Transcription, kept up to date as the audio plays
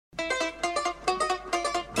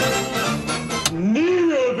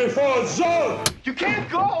Kneel before Zod! You can't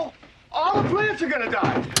go! All the plants are gonna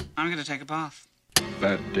die! I'm gonna take a bath.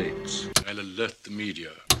 Bad dates. I'll alert the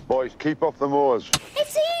media. Boys, keep off the moors.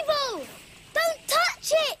 It's evil! Don't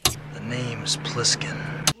touch it! The name's Pliskin.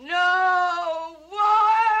 No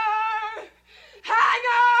more hangers!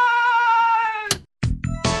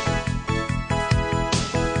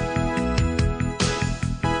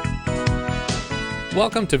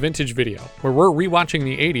 Welcome to Vintage Video, where we're rewatching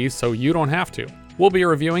the 80s so you don't have to. We'll be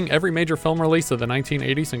reviewing every major film release of the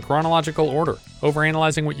 1980s in chronological order,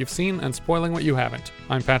 overanalyzing what you've seen and spoiling what you haven't.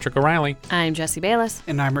 I'm Patrick O'Reilly. I'm Jesse Bayless.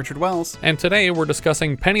 And I'm Richard Wells. And today we're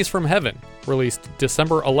discussing Pennies from Heaven. Released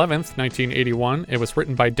December 11th, 1981, it was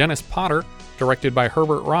written by Dennis Potter, directed by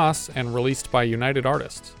Herbert Ross, and released by United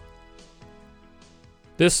Artists.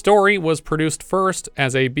 This story was produced first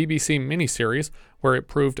as a BBC miniseries, where it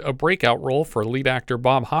proved a breakout role for lead actor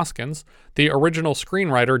Bob Hoskins. The original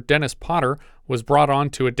screenwriter, Dennis Potter, was brought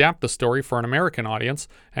on to adapt the story for an American audience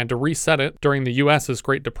and to reset it during the U.S.'s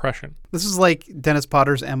Great Depression. This is like Dennis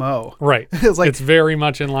Potter's M.O. Right. It's it's very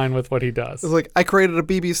much in line with what he does. It's like, I created a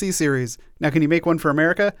BBC series. Now can you make one for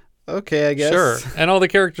America? Okay, I guess. Sure. And all the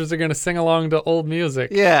characters are going to sing along to old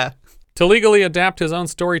music. Yeah. To legally adapt his own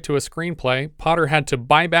story to a screenplay, Potter had to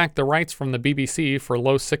buy back the rights from the BBC for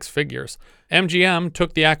low six figures. MGM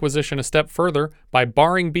took the acquisition a step further by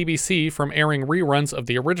barring BBC from airing reruns of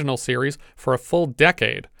the original series for a full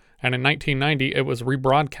decade, and in 1990 it was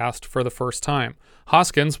rebroadcast for the first time.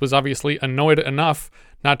 Hoskins was obviously annoyed enough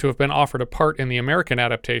not to have been offered a part in the American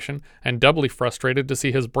adaptation, and doubly frustrated to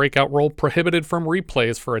see his breakout role prohibited from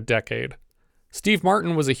replays for a decade. Steve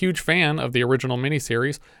Martin was a huge fan of the original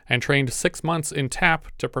miniseries and trained 6 months in tap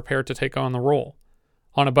to prepare to take on the role.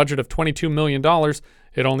 On a budget of $22 million,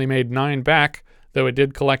 it only made 9 back, though it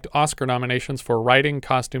did collect Oscar nominations for writing,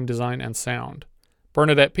 costume design, and sound.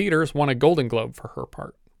 Bernadette Peters won a Golden Globe for her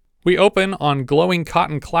part. We open on glowing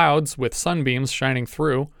cotton clouds with sunbeams shining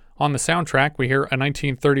through. On the soundtrack, we hear a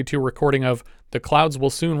 1932 recording of "The Clouds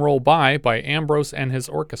Will Soon Roll By" Ambrose and his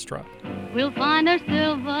orchestra. We'll find a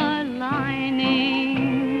silver lining.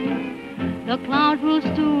 The clouds will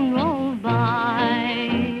soon roll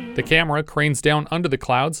by. The camera cranes down under the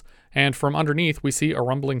clouds, and from underneath we see a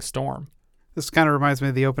rumbling storm. This kind of reminds me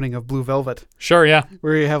of the opening of Blue Velvet. Sure, yeah.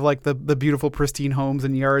 Where you have like the beautiful pristine homes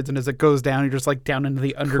and yards, and as it goes down, you're just like down into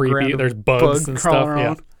the underground. Creepy. There's bugs and stuff. Around.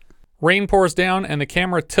 Yeah. Rain pours down and the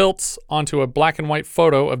camera tilts onto a black and white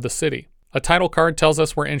photo of the city. A title card tells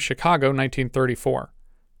us we're in Chicago, 1934.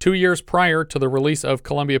 2 years prior to the release of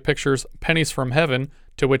Columbia Pictures' Pennies from Heaven,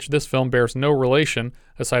 to which this film bears no relation,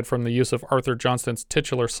 aside from the use of Arthur Johnston's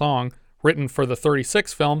titular song, written for the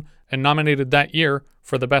 36 film and nominated that year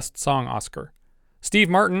for the Best Song Oscar. Steve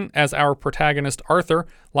Martin, as our protagonist Arthur,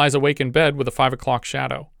 lies awake in bed with a 5 o'clock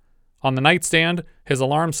shadow. On the nightstand, his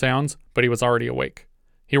alarm sounds, but he was already awake.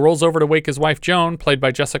 He rolls over to wake his wife Joan, played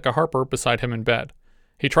by Jessica Harper, beside him in bed.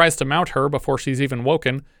 He tries to mount her before she's even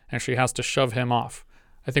woken, and she has to shove him off.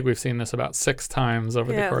 I think we've seen this about 6 times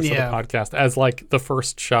over the course of the podcast as like the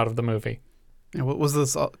first shot of the movie. And what was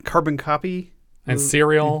this? Carbon Copy? And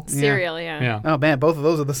Serial. Serial, yeah. Oh man, both of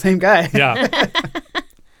those are the same guy. Yeah.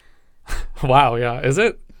 Wow, yeah. Is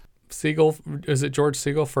it Siegel? Is it George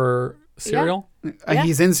Siegel for Serial? Yeah.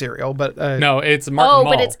 He's in Serial, but... no, it's Martin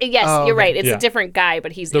Mull. But it's... Yes, you're right. It's a different guy,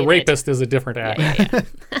 but he's the in rapist is a different actor. Yeah.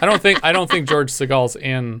 I don't think George Segal's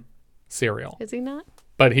in Serial. Is he not?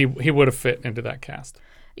 But he would have fit into that cast.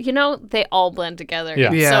 You know, they all blend together.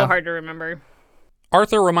 Yeah. It's so hard to remember.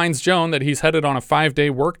 Arthur reminds Joan that he's headed on a 5-day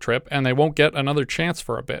work trip and they won't get another chance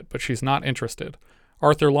for a bit, but she's not interested.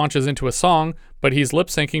 Arthur launches into a song, but he's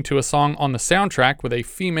lip-syncing to a song on the soundtrack with a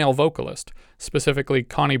female vocalist, specifically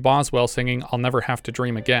Connie Boswell singing "I'll Never Have to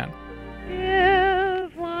Dream Again."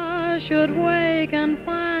 If I should wake and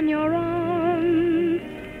find your arms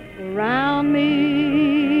around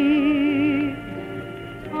me,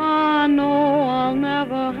 I know I'll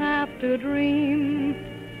never have to dream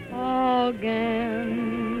again.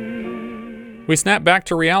 We snap back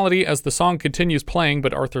to reality as the song continues playing,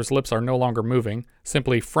 but Arthur's lips are no longer moving,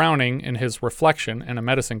 simply frowning in his reflection in a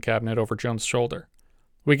medicine cabinet over Joan's shoulder.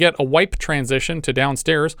 We get a wipe transition to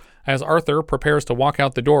downstairs as Arthur prepares to walk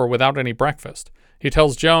out the door without any breakfast. He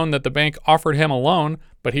tells Joan that the bank offered him a loan,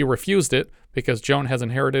 but he refused it because Joan has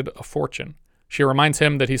inherited a fortune. She reminds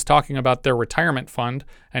him that he's talking about their retirement fund,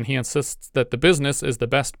 and he insists that the business is the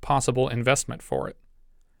best possible investment for it.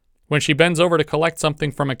 When she bends over to collect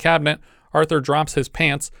something from a cabinet, Arthur drops his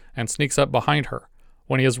pants and sneaks up behind her.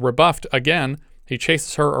 When he is rebuffed again, he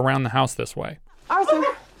chases her around the house this way. Arthur!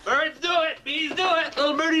 Birds do it! Bees do it!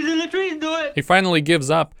 Little birdies in the trees do it! He finally gives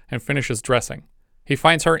up and finishes dressing. He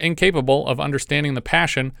finds her incapable of understanding the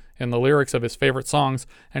passion in the lyrics of his favorite songs,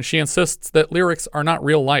 and she insists that lyrics are not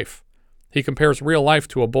real life. He compares real life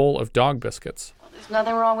to a bowl of dog biscuits. Well, there's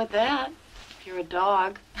nothing wrong with that, if you're a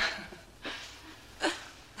dog.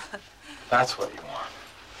 That's what you want.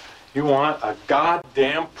 You want a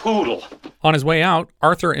goddamn poodle. On his way out,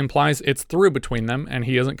 Arthur implies it's through between them and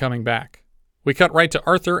he isn't coming back. We cut right to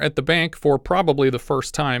Arthur at the bank for probably the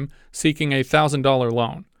first time, seeking a $1,000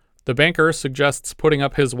 loan. The banker suggests putting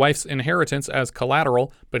up his wife's inheritance as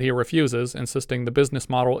collateral, but he refuses, insisting the business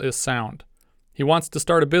model is sound. He wants to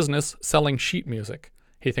start a business selling sheet music.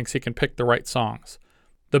 He thinks he can pick the right songs.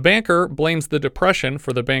 The banker blames the Depression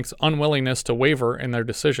for the bank's unwillingness to waver in their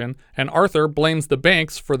decision, and Arthur blames the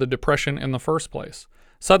banks for the Depression in the first place.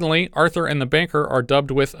 Suddenly, Arthur and the banker are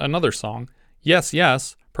dubbed with another song, Yes,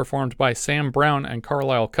 Yes, performed by Sam Brown and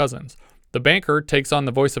Carlisle Cousins. The banker takes on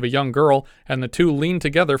the voice of a young girl, and the two lean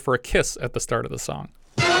together for a kiss at the start of the song.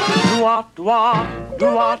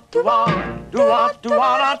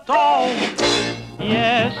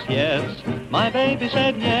 Yes, yes, my baby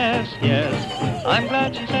said yes, yes. I'm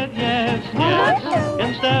glad she said yes, yes,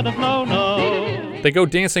 instead of no, no. They go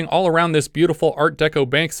dancing all around this beautiful Art Deco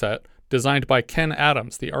bank set, designed by Ken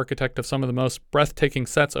Adams, the architect of some of the most breathtaking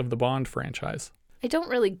sets of the Bond franchise. I don't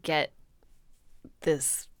really get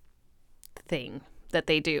this thing that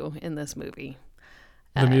they do in this movie.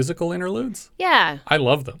 The musical interludes? Yeah. I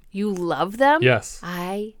love them. You love them? Yes.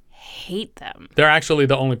 I hate them. They're actually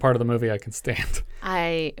the only part of the movie I can stand.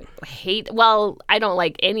 I don't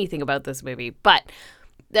like anything about this movie, but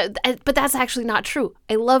that's actually not true.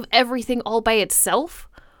 I love everything all by itself,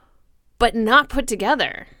 but not put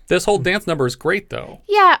together. This whole dance number is great, though.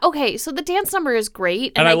 Yeah, okay, so the dance number is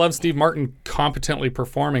great. And I love Steve Martin competently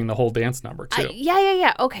performing the whole dance number, too.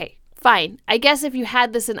 Yeah, okay. Fine. I guess if you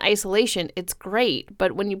had this in isolation, it's great.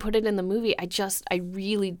 But when you put it in the movie, I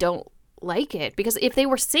really don't like it. Because if they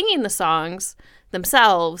were singing the songs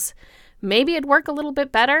themselves, maybe it'd work a little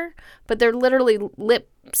bit better. But they're literally lip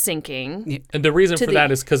syncing. Yeah. And the reason for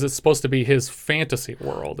that is because it's supposed to be his fantasy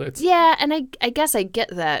world. Yeah, and I guess I get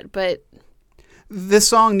that, but this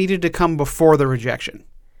song needed to come before the rejection.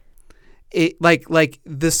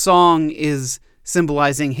 This song is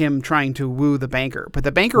symbolizing him trying to woo the banker, but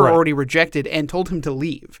the banker already rejected and told him to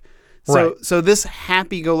leave. So this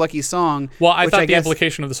happy-go-lucky song... Well, I thought the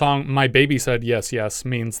implication of the song, My Baby Said Yes, Yes,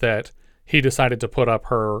 means that he decided to put up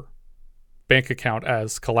her bank account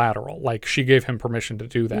as collateral. Like, she gave him permission to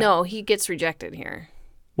do that. No, he gets rejected here.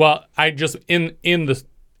 Well, I just... In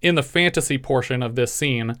the fantasy portion of this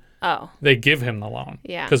scene... Oh. They give him the loan.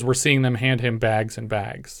 Yeah. Because we're seeing them hand him bags and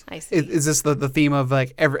bags. I see. Is this the theme of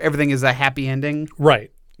like everything is a happy ending?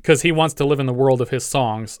 Right. Because he wants to live in the world of his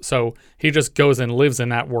songs. So he just goes and lives in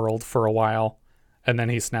that world for a while. And then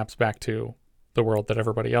he snaps back to the world that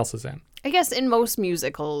everybody else is in. I guess in most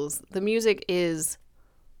musicals, the music is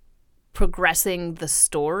progressing the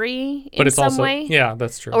story in some way. Yeah,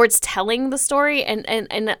 that's true. Or it's telling the story.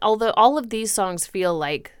 And although all of these songs feel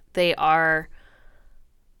like they are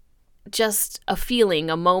just a feeling,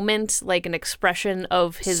 a moment, like an expression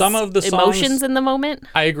of his emotions in the moment.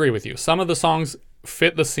 I agree with you. Some of the songs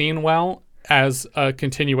fit the scene well as a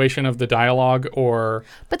continuation of the dialogue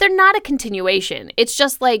But they're not a continuation. It's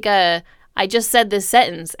just like I just said this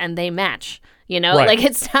sentence and they match. You know? Right. Like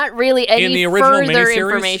it's not really any further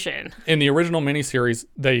information. In the original miniseries,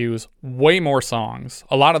 they use way more songs.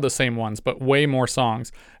 A lot of the same ones, but way more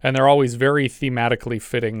songs. And they're always very thematically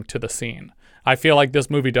fitting to the scene. I feel like this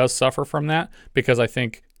movie does suffer from that because I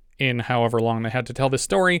think in however long they had to tell this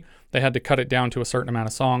story, they had to cut it down to a certain amount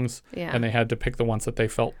of songs, and they had to pick the ones that they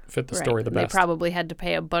felt fit the story the best. They probably had to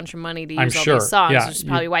pay a bunch of money to use all these songs, which is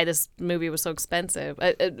probably why this movie was so expensive,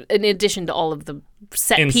 in addition to all of the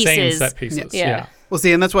insane set pieces. Yeah. Well,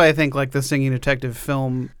 see, and that's why I think like the Singing Detective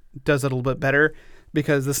film does it a little bit better,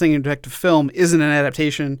 because the Singing Detective film isn't an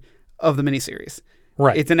adaptation of the miniseries.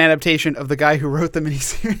 Right. It's an adaptation of the guy who wrote the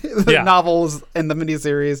miniseries, the novels and the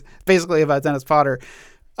miniseries, basically about Dennis Potter.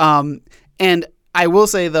 And I will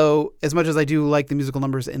say, though, as much as I do like the musical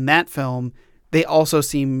numbers in that film, they also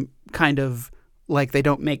seem kind of like they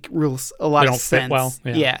don't make a lot of sense. Fit well.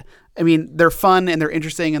 Yeah. I mean, they're fun and they're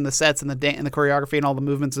interesting, and the sets and the choreography and all the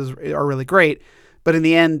movements are really great. But in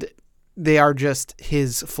the end, they are just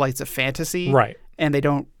his flights of fantasy. Right. And they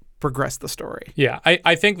don't progress the story. Yeah,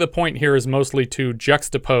 I think the point here is mostly to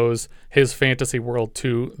juxtapose his fantasy world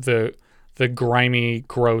to the grimy,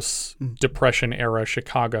 gross Depression-era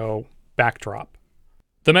Chicago backdrop.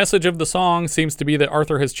 The message of the song seems to be that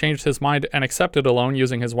Arthur has changed his mind and accepted a loan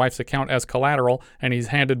using his wife's account as collateral, and he's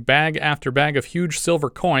handed bag after bag of huge silver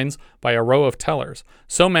coins by a row of tellers.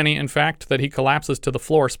 So many, in fact, that he collapses to the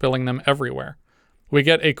floor, spilling them everywhere. We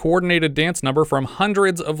get a coordinated dance number from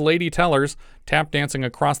hundreds of lady tellers tap dancing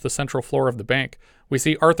across the central floor of the bank. We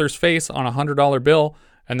see Arthur's face on a $100 bill,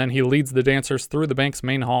 and then he leads the dancers through the bank's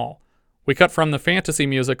main hall. We cut from the fantasy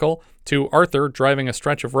musical to Arthur driving a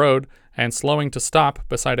stretch of road and slowing to stop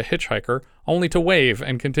beside a hitchhiker, only to wave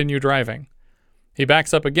and continue driving. He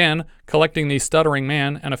backs up again, collecting the stuttering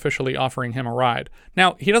man and officially offering him a ride.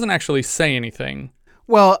 Now, he doesn't actually say anything.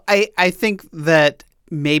 Well, I think that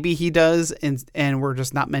maybe he does, and we're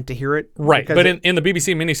just not meant to hear it. Right, but in the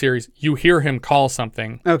BBC miniseries, you hear him call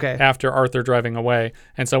something after Arthur driving away.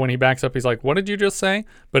 And so when he backs up, he's like, what did you just say?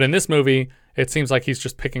 But in this movie, it seems like he's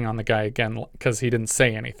just picking on the guy again because he didn't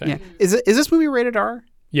say anything. Yeah. Is this movie rated R?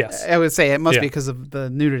 Yes. I would say it must be because of the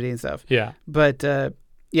nudity and stuff. Yeah. But, so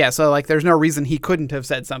like there's no reason he couldn't have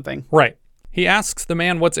said something. Right. He asks the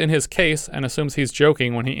man what's in his case and assumes he's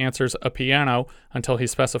joking when he answers a piano until he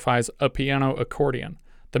specifies a piano accordion.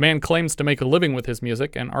 The man claims to make a living with his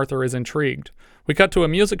music, and Arthur is intrigued. We cut to a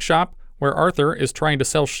music shop where Arthur is trying to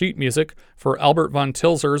sell sheet music for Albert von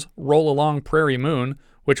Tilser's Roll Along Prairie Moon,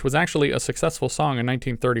 which was actually a successful song in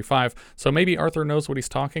 1935, so maybe Arthur knows what he's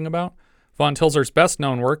talking about. Von Tilser's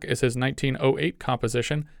best-known work is his 1908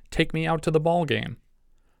 composition, Take Me Out to the Ball Game.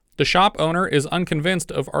 The shop owner is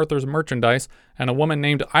unconvinced of Arthur's merchandise, and a woman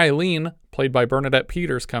named Eileen, played by Bernadette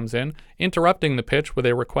Peters, comes in, interrupting the pitch with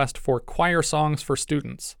a request for choir songs for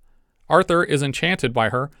students. Arthur is enchanted by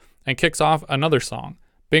her and kicks off another song,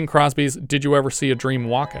 Bing Crosby's Did You Ever See a Dream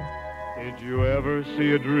Walkin'? Did you ever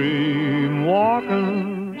see a dream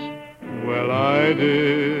walking? Well, I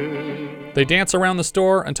did. They dance around the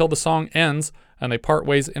store until the song ends, and they part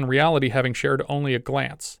ways in reality, having shared only a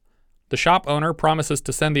glance. The shop owner promises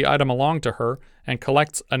to send the item along to her and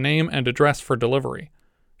collects a name and address for delivery.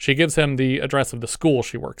 She gives him the address of the school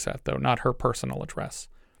she works at, though, not her personal address.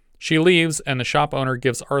 She leaves, and the shop owner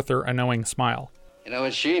gives Arthur a knowing smile. You know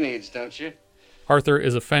what she needs, don't you? Arthur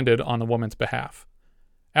is offended on the woman's behalf.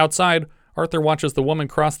 Outside, Arthur watches the woman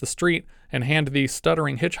cross the street and hand the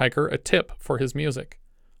stuttering hitchhiker a tip for his music.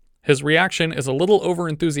 His reaction is a little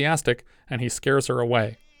overenthusiastic, and he scares her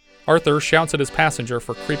away. Arthur shouts at his passenger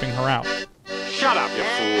for creeping her out. Shut up, you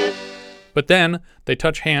fool. But then they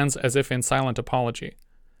touch hands as if in silent apology.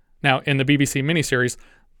 Now, in the BBC miniseries,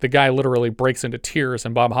 the guy literally breaks into tears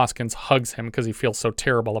and Bob Hoskins hugs him because he feels so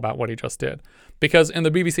terrible about what he just did. Because in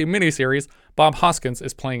the BBC miniseries, Bob Hoskins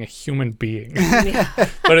is playing a human being.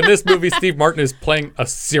 But in this movie, Steve Martin is playing a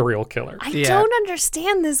serial killer. I don't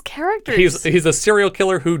understand this character. He's a serial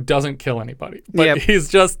killer who doesn't kill anybody. But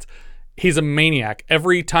he's a maniac.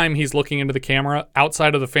 Every time he's looking into the camera,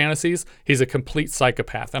 outside of the fantasies, he's a complete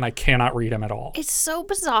psychopath, and I cannot read him at all. It's so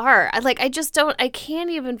bizarre. I can't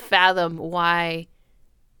even fathom why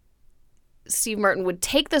Steve Martin would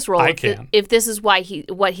take this role if this is what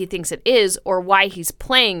he thinks it is, or why he's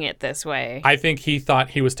playing it this way. I think he thought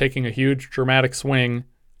he was taking a huge dramatic swing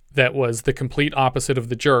that was the complete opposite of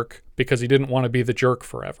the jerk because he didn't want to be the jerk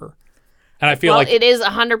forever. And I feel like it is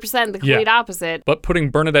 100% the complete opposite. But putting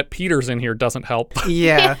Bernadette Peters in here doesn't help.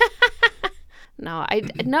 Yeah.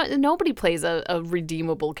 Nobody plays a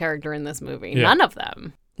redeemable character in this movie. Yeah. None of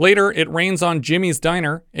them. Later, it rains on Jimmy's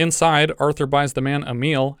diner. Inside, Arthur buys the man a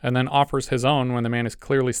meal and then offers his own when the man is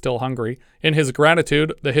clearly still hungry. In his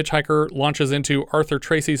gratitude, the hitchhiker launches into Arthur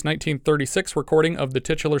Tracy's 1936 recording of the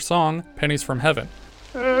titular song, Pennies from Heaven.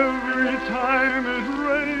 Every time it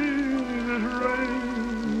rains,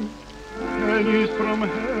 pennies from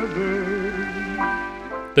heaven.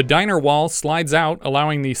 The diner wall slides out,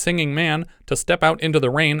 allowing the singing man to step out into the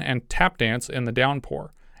rain and tap dance in the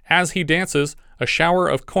downpour. As he dances, a shower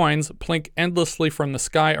of coins plink endlessly from the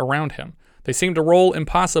sky around him. They seem to roll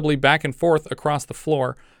impossibly back and forth across the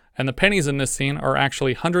floor, and the pennies in this scene are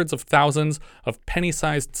actually hundreds of thousands of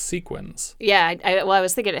penny-sized sequins. Yeah, I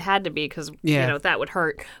was thinking it had to be because that would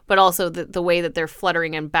hurt. But also the way that they're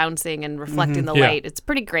fluttering and bouncing and reflecting the light, it's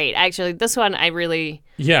pretty great. Actually, this one I really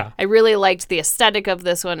liked the aesthetic of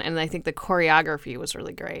this one, and I think the choreography was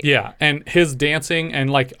really great. Yeah, and his dancing,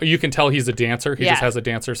 and you can tell he's a dancer. He just has a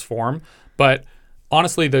dancer's form. But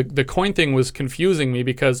honestly, the coin thing was confusing me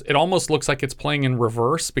because it almost looks like it's playing in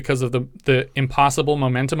reverse because of the impossible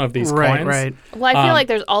momentum of these coins. Right. Well, I feel like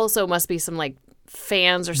there's also must be some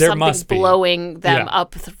fans or something blowing them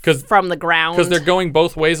up from the ground. Because they're going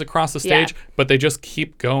both ways across the stage, but they just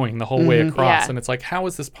keep going the whole way across. And it's like, how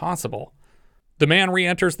is this possible? The man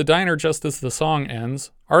re-enters the diner just as the song ends.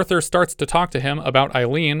 Arthur starts to talk to him about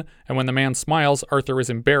Eileen, and when the man smiles, Arthur is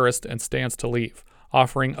embarrassed and stands to leave,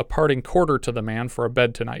 offering a parting quarter to the man for a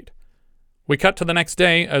bed tonight. We cut to the next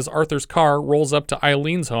day as Arthur's car rolls up to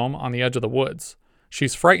Eileen's home on the edge of the woods.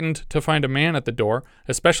 She's frightened to find a man at the door,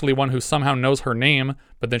 especially one who somehow knows her name,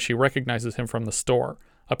 but then she recognizes him from the store.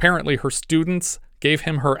 Apparently, her students gave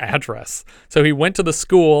him her address. So he went to the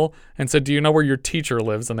school and said, "Do you know where your teacher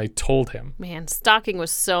lives?" And they told him. Man, stalking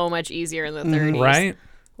was so much easier in the 30s. Right?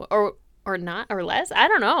 Or not, or less? I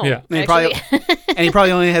don't know. Yeah. And he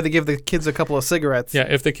probably only had to give the kids a couple of cigarettes. Yeah,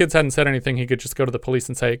 if the kids hadn't said anything, he could just go to the police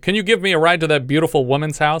and say, "Can you give me a ride to that beautiful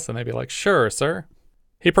woman's house?" And they'd be like, "Sure, sir."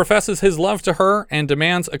 He professes his love to her and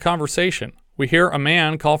demands a conversation. We hear a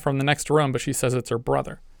man call from the next room, but she says it's her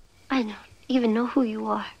brother. I don't even know who you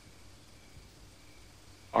are.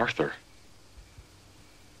 Arthur.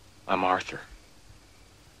 I'm Arthur.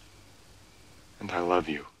 And I love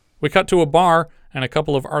you. We cut to a bar, and a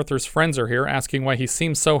couple of Arthur's friends are here asking why he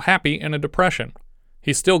seems so happy in a depression.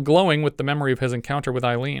 He's still glowing with the memory of his encounter with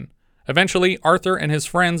Eileen. Eventually, Arthur and his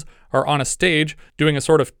friends are on a stage doing a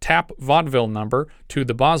sort of tap vaudeville number to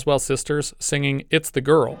the Boswell sisters singing "It's the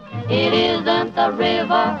Girl." It isn't the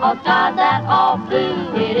river or tide that all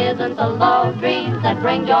blue. It isn't the love dreams that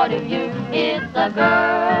bring joy to you. It's the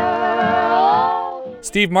girl.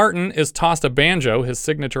 Steve Martin is tossed a banjo, his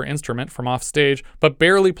signature instrument, from off stage, but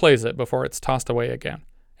barely plays it before it's tossed away again.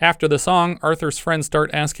 After the song, Arthur's friends start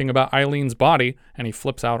asking about Eileen's body, and he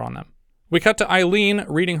flips out on them. We cut to Eileen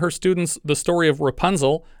reading her students the story of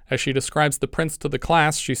Rapunzel. As she describes the prince to the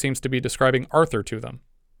class, she seems to be describing Arthur to them.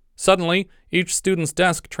 Suddenly, each student's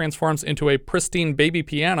desk transforms into a pristine baby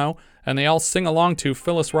piano, and they all sing along to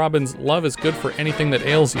Phyllis Robin's "Love is Good for Anything That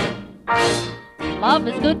Ails You." Love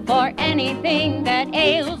is good for anything that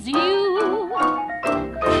ails you.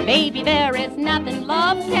 Baby, there is nothing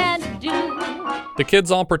love can't do. The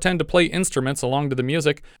kids all pretend to play instruments along to the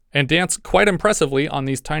music and dance quite impressively on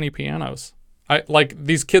these tiny pianos.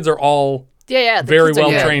 These kids are all very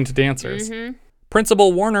well-trained dancers. Mm-hmm.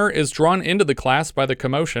 Principal Warner is drawn into the class by the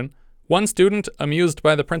commotion. One student, amused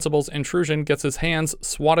by the principal's intrusion, gets his hands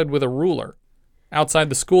swatted with a ruler. Outside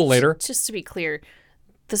the school later... Just to be clear,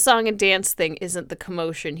 the song and dance thing isn't the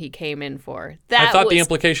commotion he came in for. I thought the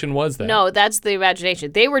implication was that. No, that's the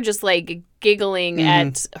imagination. They were just like giggling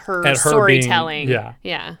at her storytelling.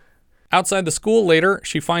 Yeah. Outside the school later,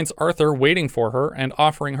 she finds Arthur waiting for her and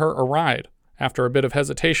offering her a ride. After a bit of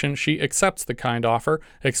hesitation, she accepts the kind offer,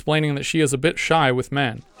 explaining that she is a bit shy with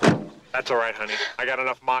men. That's all right, honey. I got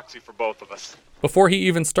enough moxie for both of us. Before he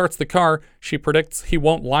even starts the car, she predicts he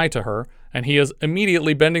won't lie to her, and he is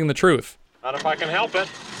immediately bending the truth. Not if I can help it.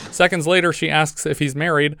 Seconds later, she asks if he's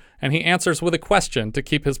married, and he answers with a question to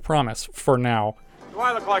keep his promise, for now. Do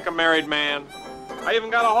I look like a married man? I even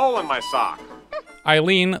got a hole in my sock.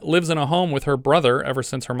 Eileen lives in a home with her brother ever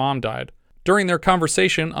since her mom died. During their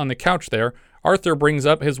conversation on the couch there, Arthur brings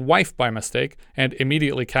up his wife by mistake and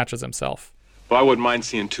immediately catches himself. Well, I wouldn't mind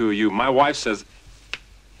seeing two of you. My wife says...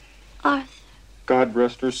 Arthur. God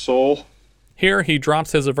rest her soul. Here, he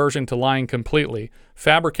drops his aversion to lying completely,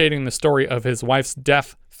 fabricating the story of his wife's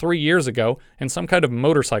death 3 years ago in some kind of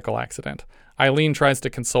motorcycle accident. Eileen tries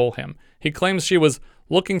to console him. He claims she was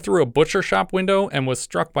looking through a butcher shop window and was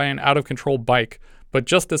struck by an out-of-control bike, but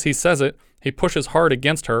just as he says it, he pushes hard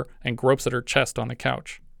against her and gropes at her chest on the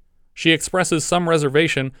couch. She expresses some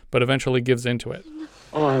reservation, but eventually gives into it.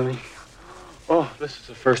 Oh, Eileen. Oh, this is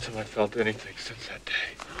the first time I felt anything since that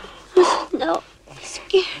day. No, I'm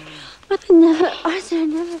scared. Arthur,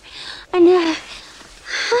 I never.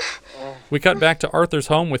 We cut back to Arthur's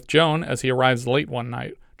home with Joan as he arrives late one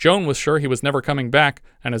night. Joan was sure he was never coming back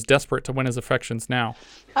and is desperate to win his affections now.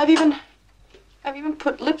 I've even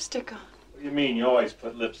put lipstick on. What do you mean you always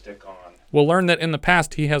put lipstick on? We'll learn that in the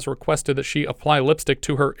past he has requested that she apply lipstick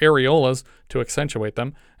to her areolas to accentuate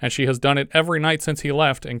them, and she has done it every night since he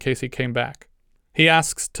left in case he came back. He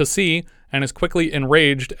asks to see and is quickly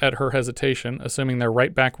enraged at her hesitation, assuming they're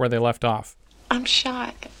right back where they left off. I'm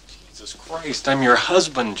shy. Jesus Christ, I'm your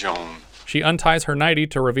husband, Joan. She unties her nightie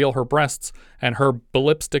to reveal her breasts and her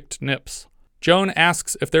belipsticked nips. Joan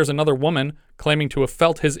asks if there's another woman, claiming to have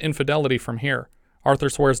felt his infidelity from here. Arthur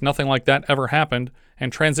swears nothing like that ever happened,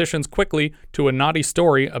 and transitions quickly to a naughty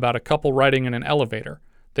story about a couple riding in an elevator.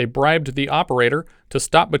 They bribed the operator to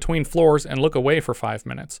stop between floors and look away for 5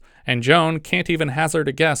 minutes, and Joan can't even hazard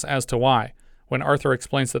a guess as to why. When Arthur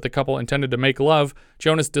explains that the couple intended to make love,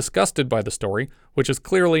 Joan is disgusted by the story, which is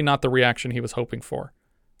clearly not the reaction he was hoping for.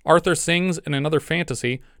 Arthur sings in another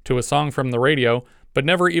fantasy to a song from the radio, but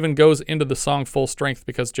never even goes into the song full strength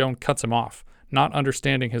because Joan cuts him off. not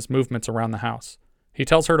understanding his movements around the house. He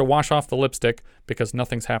tells her to wash off the lipstick because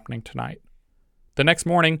nothing's happening tonight. The next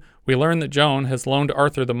morning, we learn that Joan has loaned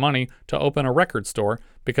Arthur the money to open a record store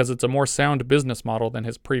because it's a more sound business model than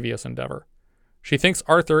his previous endeavor. She thinks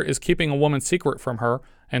Arthur is keeping a woman's secret from her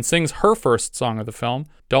and sings her first song of the film,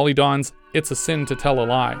 Dolly Dawn's It's a Sin to Tell a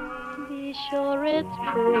Lie. Be sure it's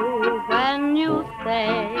true when you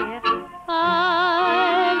say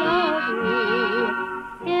I love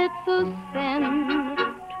you. It's a sin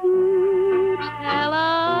to tell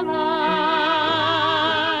a lie.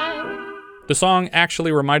 The song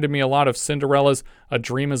actually reminded me a lot of Cinderella's A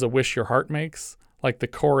Dream is a Wish Your Heart Makes. Like the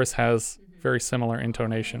chorus has very similar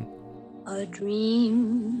intonation. A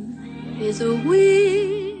dream is a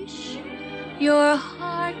wish your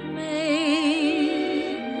heart makes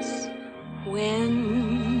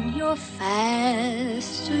when you're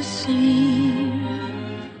fast asleep.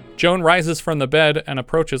 Joan rises from the bed and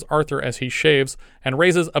approaches Arthur as he shaves and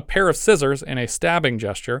raises a pair of scissors in a stabbing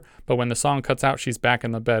gesture, but when the song cuts out, she's back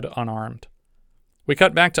in the bed unarmed. We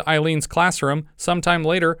cut back to Eileen's classroom sometime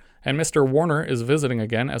later, and Mr. Warner is visiting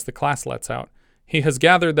again as the class lets out. He has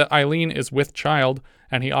gathered that Eileen is with child,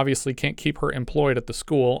 and he obviously can't keep her employed at the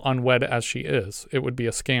school, unwed as she is. It would be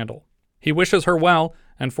a scandal. He wishes her well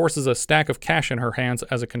and forces a stack of cash in her hands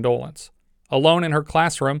as a condolence. Alone in her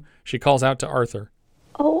classroom, she calls out to Arthur.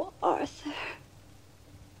 Oh, Arthur,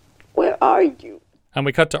 where are you? And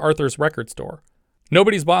we cut to Arthur's record store.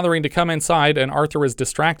 Nobody's bothering to come inside, and Arthur is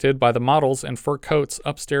distracted by the models in fur coats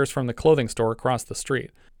upstairs from the clothing store across the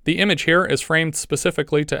street. The image here is framed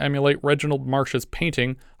specifically to emulate Reginald Marsh's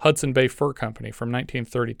painting, Hudson Bay Fur Company, from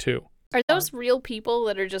 1932. Are those real people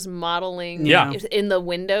that are just modeling Yeah. in the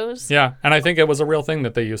windows? Yeah, and I think it was a real thing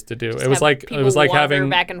that they used to do. Just It was have like people wander having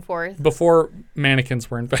back and forth before mannequins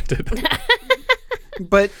were invented.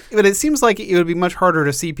 But it seems like it would be much harder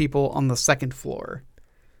to see people on the second floor,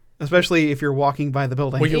 especially if you're walking by the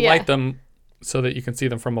building. Well, you light them so that you can see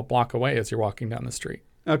them from a block away as you're walking down the street.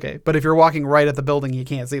 Okay, but if you're walking right at the building, you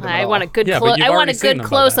can't see them at I all. want a good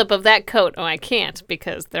close up of that coat. Oh, I can't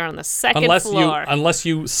because they're on the second floor. Unless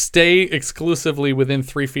you stay exclusively within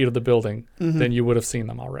 3 feet of the building, then you would have seen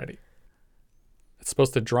them already. It's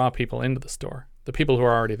supposed to draw people into the store. The people who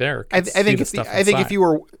are already there. I think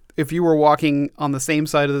if you were walking on the same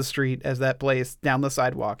side of the street as that place down the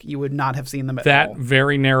sidewalk, you would not have seen them at all. That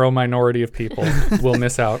very narrow minority of people will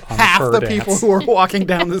miss out on half fur the dance. people who are walking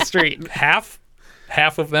down the street.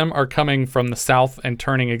 Half of them are coming from the south and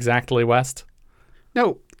turning exactly west.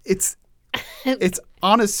 No, it's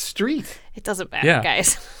on a street. It doesn't matter,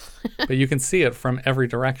 guys. But you can see it from every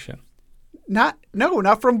direction. Not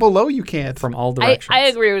from below. You can't. From all directions. I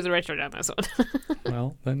agree with Richard on this one.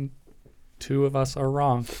 Well, then 2 of us are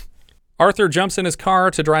wrong. Arthur jumps in his car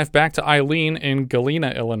to drive back to Eileen in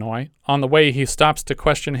Galena, Illinois. On the way, he stops to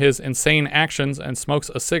question his insane actions and smokes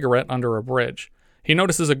a cigarette under a bridge. He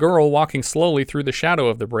notices a girl walking slowly through the shadow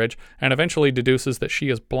of the bridge and eventually deduces that she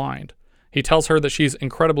is blind. He tells her that she's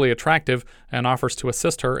incredibly attractive and offers to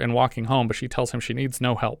assist her in walking home, but she tells him she needs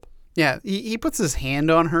no help. Yeah, he puts his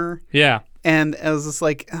hand on her. Yeah. And I was just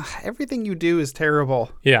like, everything you do is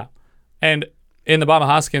terrible. Yeah. And in the Baba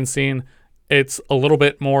Hoskins scene, it's a little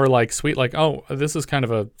bit more like sweet, like, oh, this is kind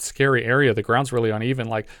of a scary area. The ground's really uneven.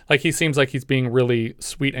 Like he seems like he's being really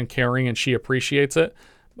sweet and caring and she appreciates it.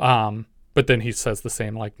 But then he says the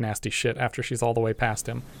same like nasty shit after she's all the way past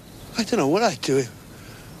him. I don't know what I'd do.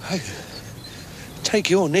 I'd take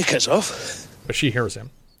your knickers off. But she hears him.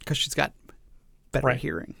 Because she's got better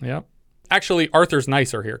hearing. Yep. Actually, Arthur's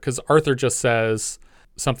nicer here because Arthur just says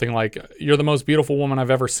something like, you're the most beautiful woman I've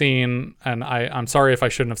ever seen, and I'm sorry if I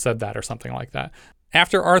shouldn't have said that, or something like that.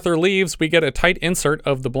 After Arthur leaves, we get a tight insert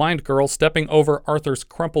of the blind girl stepping over Arthur's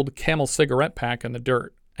crumpled Camel cigarette pack in the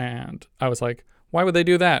dirt. And I was like, why would they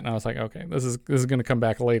do that? And I was like, okay, this is going to come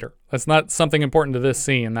back later. That's not something important to this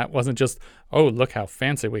scene. That wasn't just, oh, look how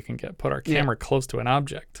fancy we can get. Put our camera close to an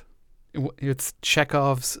object. It's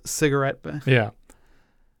Chekhov's cigarette. Yeah.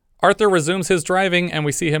 Arthur resumes his driving, and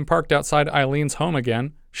we see him parked outside Eileen's home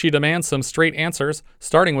again. She demands some straight answers,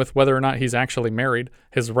 starting with whether or not he's actually married.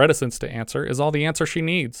 His reticence to answer is all the answer she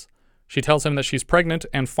needs. She tells him that she's pregnant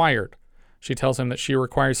and fired. She tells him that she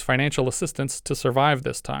requires financial assistance to survive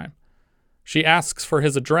this time. She asks for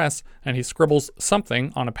his address, and he scribbles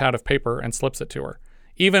something on a pad of paper and slips it to her.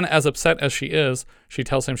 Even as upset as she is, she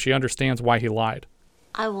tells him she understands why he lied.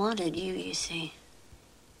 I wanted you see.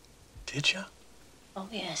 Did you? Oh,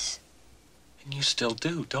 yes. And you still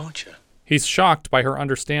do, don't you? He's shocked by her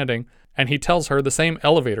understanding, and he tells her the same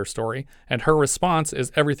elevator story, and her response is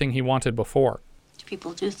everything he wanted before. Do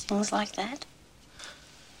people do things like that?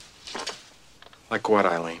 Like what,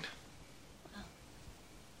 Eileen? Well,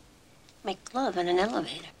 Make love in an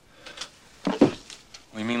elevator.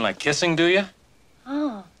 You mean like kissing, do you?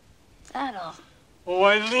 Oh, that all. Oh,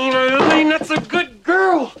 Eileen, that's a good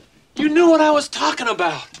girl. You knew what I was talking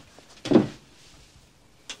about.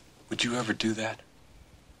 Would you ever do that?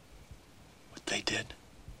 What they did?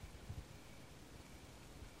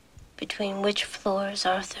 Between which floors,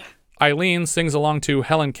 Arthur? Eileen sings along to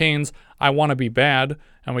Helen Kane's I Wanna Be Bad,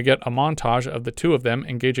 and we get a montage of the two of them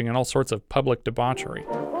engaging in all sorts of public debauchery.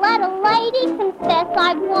 Let a lady confess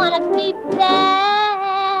I wanna be bad.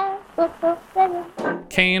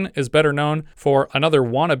 Kane is better known for another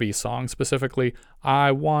wannabe song, specifically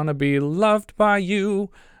I Wanna Be Loved by You,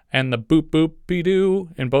 and the boop boop be doo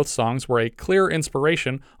in both songs were a clear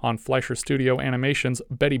inspiration on Fleischer Studio Animation's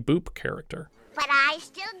Betty Boop character. But I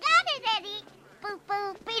still got it, Eddie. Boop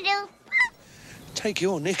boop be doo. Take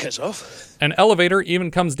your knickers off. An elevator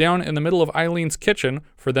even comes down in the middle of Eileen's kitchen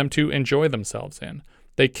for them to enjoy themselves in.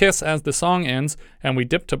 They kiss as the song ends, and we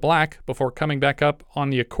dip to black before coming back up on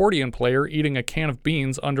the accordion player eating a can of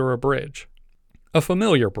beans under a bridge. A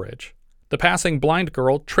familiar bridge. The passing blind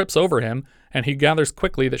girl trips over him, and he gathers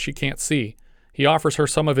quickly that she can't see. He offers her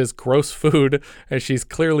some of his gross food, as she's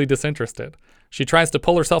clearly disinterested. She tries to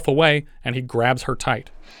pull herself away, and he grabs her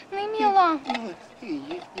tight. Leave me alone.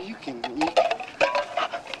 You can... Leave me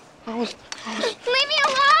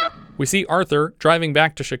alone. We see Arthur driving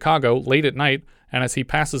back to Chicago late at night, and as he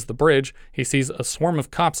passes the bridge, he sees a swarm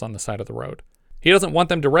of cops on the side of the road. He doesn't want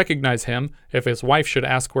them to recognize him if his wife should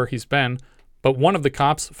ask where he's been, but one of the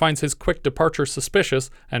cops finds his quick departure suspicious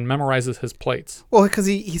and memorizes his plates. Well, because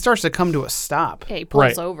he starts to come to a stop. Yeah, he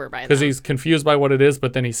pulls over by then. Because he's confused by what it is,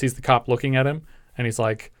 but then he sees the cop looking at him, and he's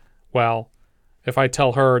like, well, if I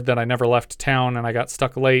tell her that I never left town and I got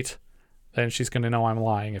stuck late, then she's going to know I'm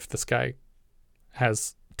lying if this guy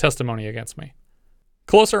has testimony against me.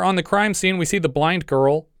 Closer on the crime scene, we see the blind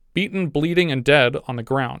girl, beaten, bleeding, and dead on the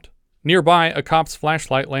ground. Nearby, a cop's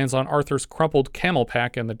flashlight lands on Arthur's crumpled camel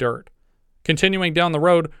pack in the dirt. Continuing down the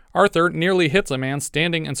road, Arthur nearly hits a man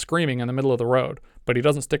standing and screaming in the middle of the road, but he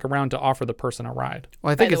doesn't stick around to offer the person a ride.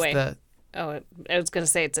 Well, I think it's the... Oh, I was going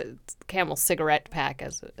to say it's a camel cigarette pack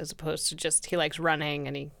as opposed to just he likes running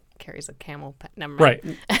and he carries a camel pack. Never mind.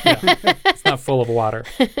 Right. Yeah. It's not full of water.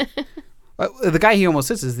 The guy he almost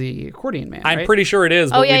hits is the accordion man, I'm right? pretty sure it is,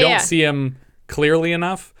 but we don't see him clearly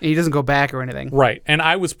enough. He doesn't go back or anything. Right. And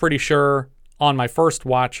I was pretty sure on my first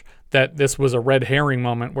watch that this was a red herring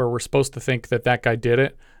moment where we're supposed to think that that guy did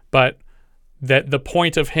it, but that the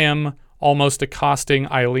point of him almost accosting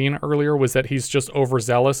Eileen earlier was that he's just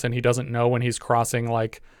overzealous and he doesn't know when he's crossing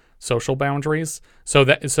like social boundaries. So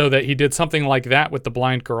that he did something like that with the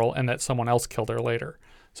blind girl and that someone else killed her later.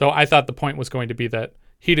 So I thought the point was going to be that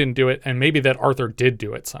he didn't do it and maybe that Arthur did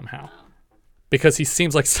do it somehow. Because he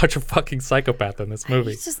seems like such a fucking psychopath in this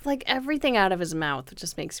movie. It's just like everything out of his mouth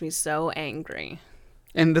just makes me so angry.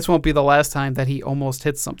 And this won't be the last time that he almost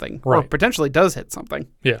hits something. Or Right. potentially does hit something.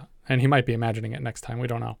 Yeah, and he might be imagining it next time. We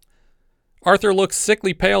don't know. Arthur looks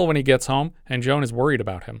sickly pale when he gets home, and Joan is worried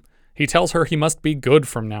about him. He tells her he must be good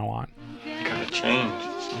from now on. You gotta change.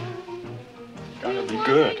 Gotta be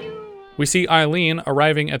good. We see Eileen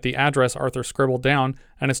arriving at the address Arthur scribbled down,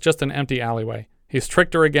 and it's just an empty alleyway. He's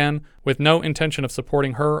tricked her again, with no intention of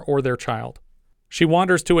supporting her or their child. She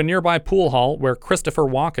wanders to a nearby pool hall where Christopher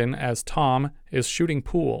Walken, as Tom, is shooting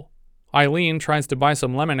pool. Eileen tries to buy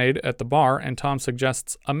some lemonade at the bar, and Tom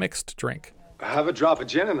suggests a mixed drink. Have a drop of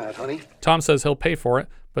gin in that, honey. Tom says he'll pay for it,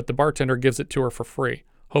 but the bartender gives it to her for free,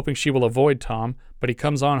 hoping she will avoid Tom, but he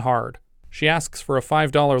comes on hard. She asks for a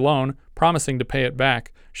 $5 loan, promising to pay it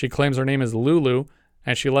back. She claims her name is Lulu,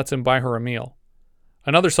 and she lets him buy her a meal.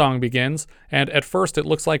 Another song begins, and at first it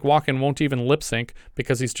looks like Walken won't even lip sync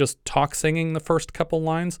because he's just talk singing the first couple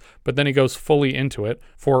lines, but then he goes fully into it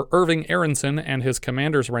for Irving Aronson and his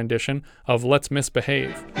Commander's rendition of Let's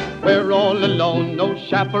Misbehave. We're all alone, no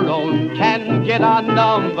chaperone can get our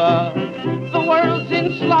number. The world's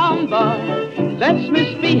in slumber, let's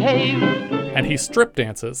misbehave. And he strip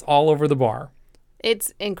dances all over the bar.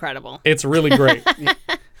 It's incredible. It's really great.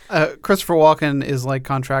 Christopher Walken is like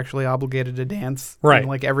contractually obligated to dance in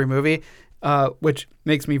like every movie, which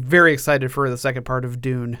makes me very excited for the second part of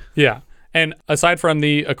Dune. Yeah. And aside from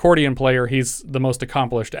the accordion player, he's the most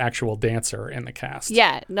accomplished actual dancer in the cast.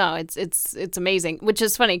 Yeah, no, it's amazing, which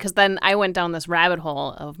is funny because then I went down this rabbit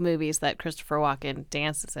hole of movies that Christopher Walken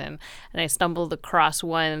dances in, and I stumbled across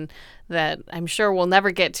one that I'm sure we'll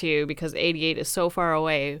never get to because 88 is so far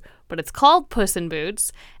away, but it's called Puss in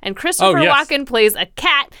Boots, and Christopher Walken plays a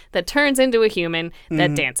cat that turns into a human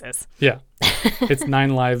that dances. Yeah. It's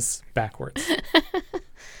 9 lives backwards.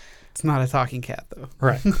 It's not a talking cat, though.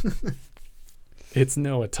 Right. It's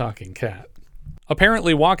no a talking cat.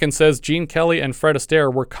 Apparently, Walken says Gene Kelly and Fred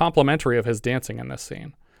Astaire were complimentary of his dancing in this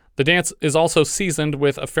scene. The dance is also seasoned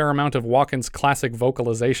with a fair amount of Walken's classic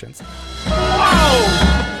vocalizations.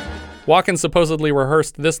 Whoa! Walken supposedly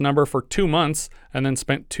rehearsed this number for 2 months and then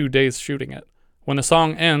spent 2 days shooting it. When the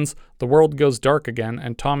song ends, the world goes dark again,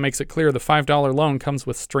 and Tom makes it clear the $5 loan comes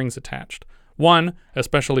with strings attached. One,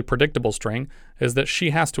 especially predictable string, is that she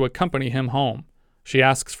has to accompany him home. She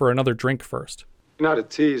asks for another drink first. You're not a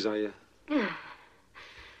tease, are you? A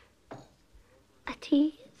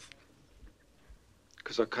tease?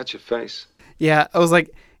 Because I'll cut your face. Yeah, I was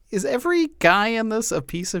like, is every guy in this a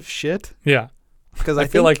piece of shit? Yeah. Because I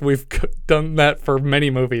feel like we've done that for many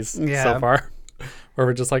movies so far. Where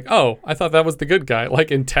we're just like, oh, I thought that was the good guy.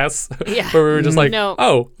 Like in Tess, where we were just like,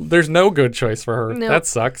 oh, there's no good choice for her. No. That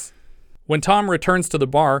sucks. When Tom returns to the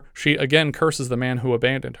bar, she again curses the man who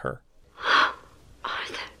abandoned her.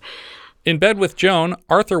 Arthur. In bed with Joan,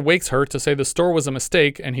 Arthur wakes her to say the store was a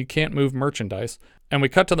mistake and he can't move merchandise. And we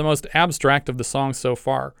cut to the most abstract of the songs so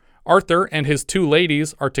far. Arthur and his 2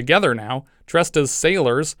 ladies are together now, dressed as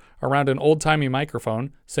sailors, around an old-timey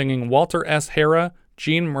microphone, singing Walter S. Hara,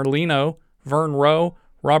 Gene Merlino, Vern Rowe,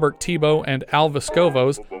 Robert Tebow, and Al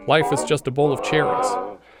Vescovo's Life is Just a Bowl of Cherries.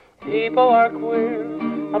 People are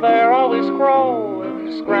queer, they're always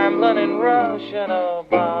growing, scrambling and rushing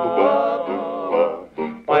about.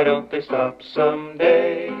 Why don't they stop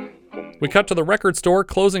someday? We cut to the record store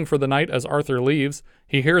closing for the night as Arthur leaves.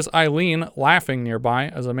 He hears Eileen laughing nearby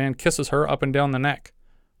as a man kisses her up and down the neck.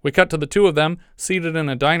 We cut to the 2 of them seated in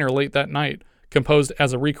a diner late that night, composed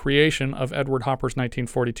as a recreation of Edward Hopper's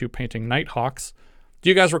 1942 painting Nighthawks. Do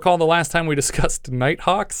you guys recall the last time we discussed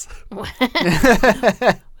Nighthawks?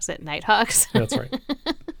 Was it Nighthawks? That's right.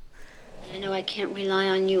 I know I can't rely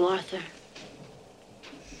on you, Arthur.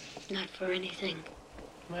 Not for anything.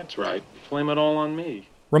 That's right. Blame it all on me.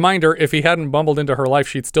 Reminder, if he hadn't bumbled into her life,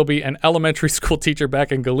 she'd still be an elementary school teacher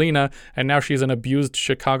back in Galena, and now she's an abused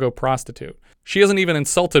Chicago prostitute. She isn't even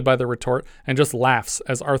insulted by the retort and just laughs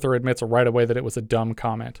as Arthur admits right away that it was a dumb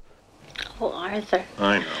comment. Oh, Arthur.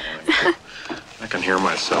 I know. I can hear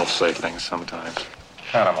myself say things sometimes.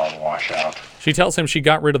 Kind of a washout. She tells him she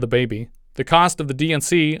got rid of the baby. The cost of the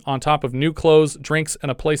DNC, on top of new clothes, drinks, and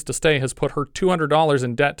a place to stay, has put her $200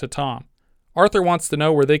 in debt to Tom. Arthur wants to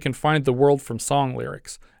know where they can find the world from song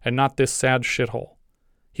lyrics, and not this sad shithole.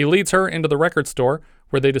 He leads her into the record store,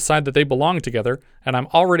 where they decide that they belong together, and I'm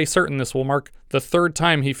already certain this will mark the 3rd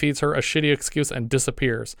time he feeds her a shitty excuse and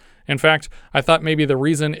disappears. In fact, I thought maybe the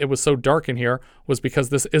reason it was so dark in here was because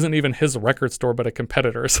this isn't even his record store but a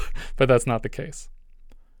competitor's, but that's not the case.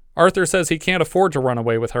 Arthur says he can't afford to run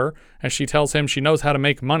away with her, and she tells him she knows how to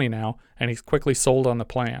make money now, and he's quickly sold on the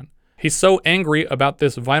plan. He's so angry about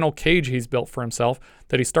this vinyl cage he's built for himself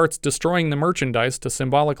that he starts destroying the merchandise to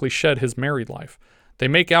symbolically shed his married life. They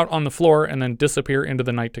make out on the floor and then disappear into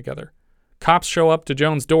the night together. Cops show up to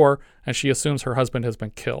Joan's door, and she assumes her husband has been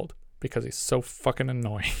killed because he's so fucking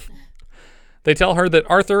annoying. They tell her that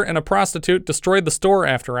Arthur and a prostitute destroyed the store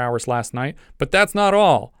after hours last night, but that's not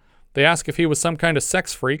all. They ask if he was some kind of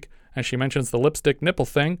sex freak, and she mentions the lipstick nipple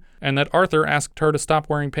thing, and that Arthur asked her to stop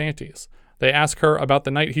wearing panties. They ask her about the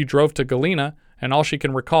night he drove to Galena, and all she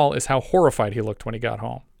can recall is how horrified he looked when he got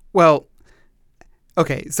home. Well,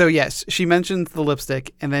 okay, so yes, she mentions the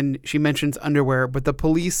lipstick, and then she mentions underwear, but the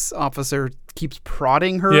police officer keeps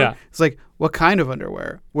prodding her. Yeah. It's like, what kind of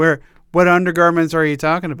underwear? What undergarments are you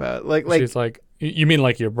talking about? Like she's like, you mean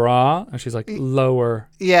like your bra? And she's like, lower.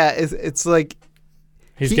 Yeah, it's like...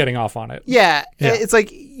 He's getting off on it. Yeah, it's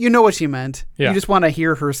like, you know what she meant. Yeah. You just want to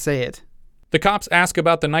hear her say it. The cops ask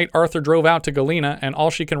about the night Arthur drove out to Galena, and all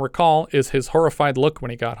she can recall is his horrified look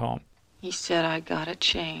when he got home. He said, I gotta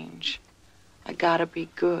change. I gotta be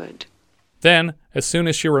good. Then, as soon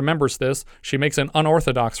as she remembers this, she makes an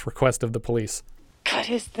unorthodox request of the police. Cut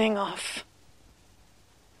his thing off.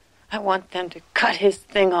 I want them to cut his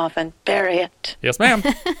thing off and bury it. Yes, ma'am.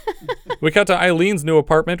 We cut to Eileen's new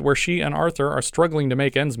apartment where she and Arthur are struggling to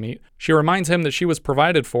make ends meet. She reminds him that she was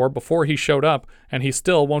provided for before he showed up, and he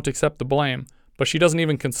still won't accept the blame. But she doesn't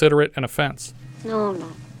even consider it an offense.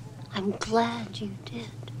 No. I'm glad you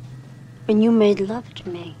did. When you made love to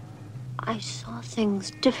me, I saw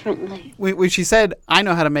things differently. When she said, I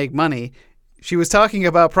know how to make money, she was talking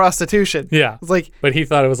about prostitution. Yeah. It's like, but he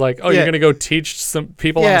thought it was like, oh, you're going to go teach some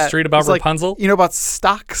people on the street about Rapunzel? Like, you know about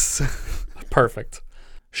stocks? Perfect.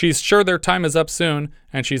 She's sure their time is up soon,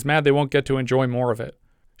 and she's mad they won't get to enjoy more of it.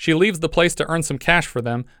 She leaves the place to earn some cash for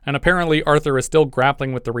them, and apparently Arthur is still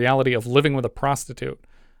grappling with the reality of living with a prostitute.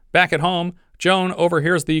 Back at home, Joan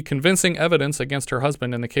overhears the convincing evidence against her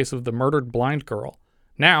husband in the case of the murdered blind girl.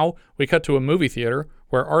 Now, we cut to a movie theater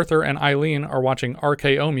where Arthur and Eileen are watching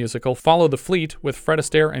RKO musical Follow the Fleet with Fred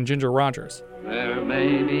Astaire and Ginger Rogers. There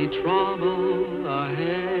may be trouble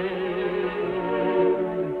ahead,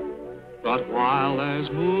 but while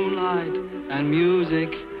there's moonlight and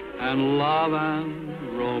music and love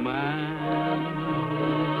and romance,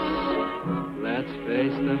 let's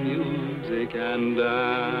face the music and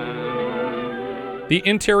dance. The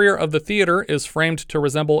interior of the theater is framed to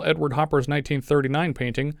resemble Edward Hopper's 1939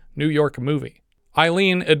 painting, New York Movie.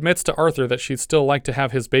 Eileen admits to Arthur that she'd still like to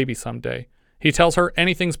have his baby someday. He tells her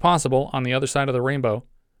anything's possible on the other side of the rainbow.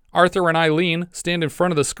 Arthur and Eileen stand in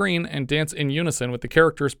front of the screen and dance in unison with the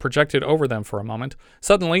characters projected over them for a moment.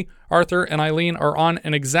 Suddenly, Arthur and Eileen are on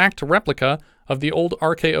an exact replica of the old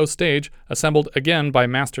RKO stage, assembled again by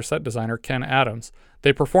master set designer Ken Adams.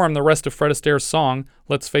 They perform the rest of Fred Astaire's song,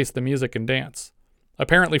 Let's Face the Music and Dance.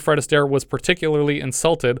 Apparently, Fred Astaire was particularly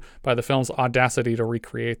insulted by the film's audacity to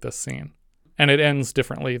recreate this scene. And it ends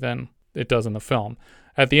differently than it does in the film.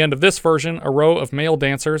 At the end of this version, a row of male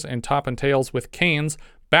dancers in top and tails with canes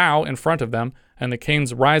bow in front of them, and the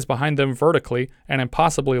canes rise behind them vertically and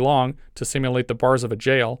impossibly long to simulate the bars of a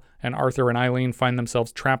jail, and Arthur and Eileen find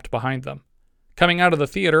themselves trapped behind them. Coming out of the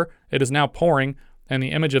theater, it is now pouring, and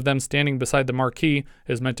the image of them standing beside the marquee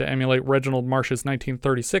is meant to emulate Reginald Marsh's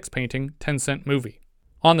 1936 painting, 10-Cent Movie.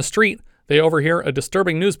 On the street, they overhear a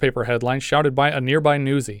disturbing newspaper headline shouted by a nearby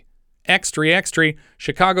newsie. Extra, extra,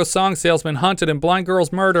 Chicago song salesman hunted in blind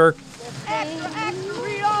girl's murder. Extra, extra,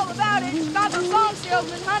 read all about it. Chicago song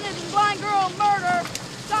salesman hunted in blind girl murder.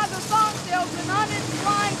 Chicago song salesman hunted in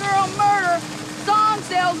blind girl murder. Song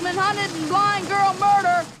salesman hunted in blind girl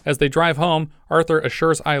murder. As they drive home, Arthur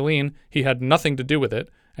assures Eileen he had nothing to do with it,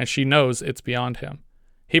 and she knows it's beyond him.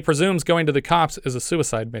 He presumes going to the cops is a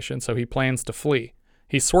suicide mission, so he plans to flee.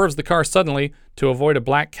 He swerves the car suddenly to avoid a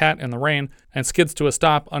black cat in the rain and skids to a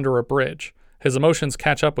stop under a bridge. His emotions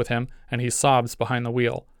catch up with him, and he sobs behind the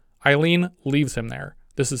wheel. Eileen leaves him there.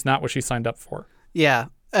 This is not what she signed up for. Yeah,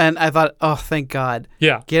 and I thought, oh, thank God.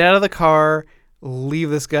 Yeah. Get out of the car, leave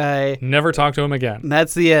this guy. Never talk to him again. And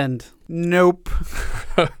that's the end. Nope.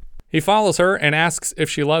 He follows her and asks if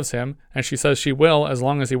she loves him, and she says she will as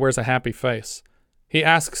long as he wears a happy face. He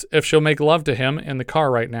asks if she'll make love to him in the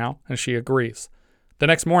car right now, and she agrees. The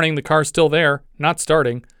next morning, the car's still there, not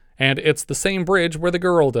starting, and it's the same bridge where the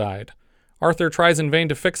girl died. Arthur tries in vain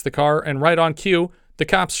to fix the car, and right on cue, the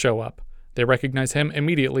cops show up. They recognize him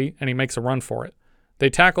immediately, and he makes a run for it. They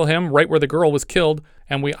tackle him right where the girl was killed,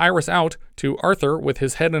 and we iris out to Arthur with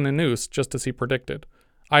his head in a noose, just as he predicted.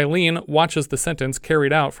 Eileen watches the sentence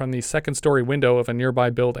carried out from the second-story window of a nearby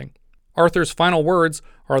building. Arthur's final words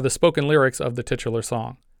are the spoken lyrics of the titular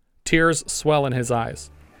song. Tears swell in his eyes.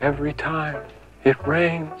 Every time it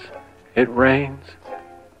rains,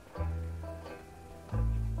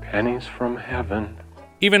 pennies from heaven.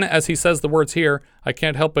 Even as he says the words here, I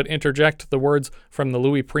can't help but interject the words from the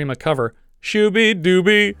Louis Prima cover.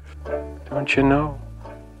 Shooby-dooby. Don't you know,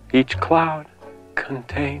 each cloud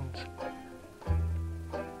contains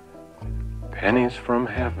pennies from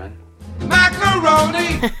heaven.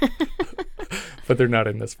 Macaroni! But they're not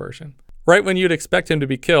in this version. Right when you'd expect him to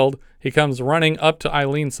be killed, he comes running up to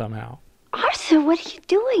Eileen somehow. Arthur, what are you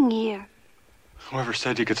doing here? Whoever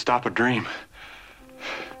said you could stop a dream?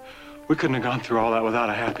 We couldn't have gone through all that without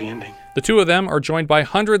a happy ending. The two of them are joined by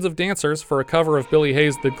hundreds of dancers for a cover of Billy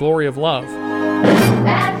Hayes' The Glory of Love.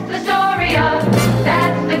 That's the glory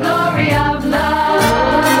of love.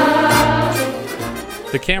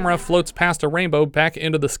 The camera floats past a rainbow back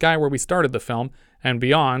into the sky where we started the film, and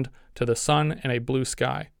beyond to the sun and a blue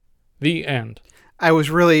sky. The end. I was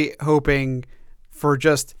really hoping for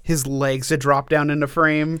just his legs to drop down into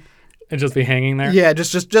frame. And just be hanging there? Yeah,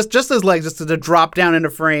 just his legs, just to drop down into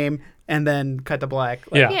frame and then cut to black.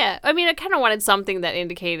 Yeah, I mean, I kind of wanted something that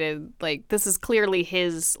indicated, like, this is clearly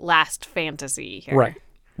his last fantasy here. Right.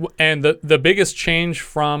 And the biggest change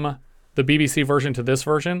from the BBC version to this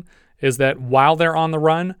version is that while they're on the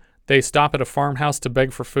run, they stop at a farmhouse to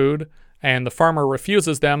beg for food, and the farmer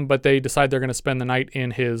refuses them, but they decide they're going to spend the night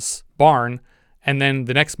in his barn. And then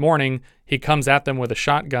the next morning, he comes at them with a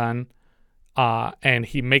shotgun, and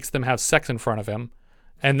he makes them have sex in front of him.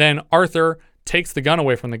 And then Arthur takes the gun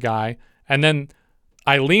away from the guy, and then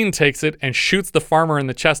Eileen takes it and shoots the farmer in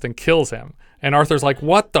the chest and kills him. And Arthur's like,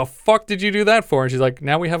 what the fuck did you do that for? And she's like,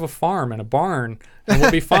 now we have a farm and a barn, and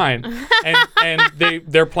we'll be fine. and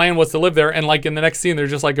their plan was to live there. And like in the next scene, they're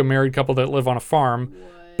just like a married couple that live on a farm.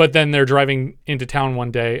 But then they're driving into town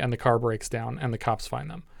one day, and the car breaks down, and the cops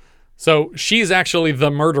find them. So she's actually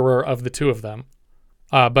the murderer of the two of them.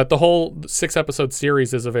 But the whole 6-episode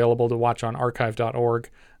series is available to watch on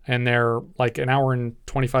archive.org. and they're like an hour and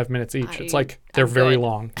 25 minutes each. It's like they're I'm very good.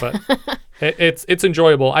 long, but it's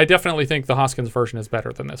enjoyable. I definitely think the Hoskins version is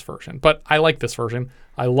better than this version, but I like this version.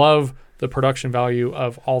 I love the production value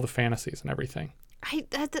of all the fantasies and everything.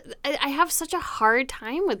 I have such a hard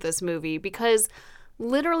time with this movie because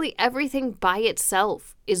literally everything by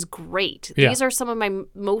itself is great. Yeah. These are some of my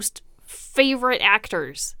most favorite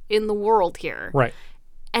actors in the world here. Right.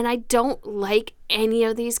 And I don't like any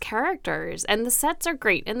of these characters. And the sets are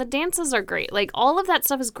great and the dances are great. Like all of that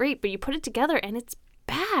stuff is great, but you put it together and it's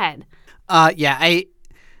bad. Yeah,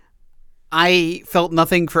 I felt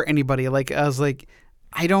nothing for anybody. Like I was like,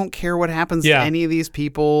 I don't care what happens to any of these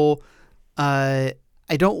people. I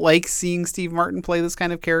don't like seeing Steve Martin play this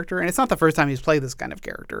kind of character, and it's not the first time he's played this kind of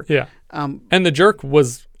character. Yeah. And the jerk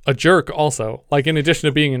was a jerk also, like in addition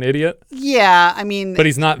to being an idiot. Yeah, I mean... But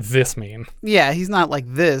he's not this mean. Yeah, he's not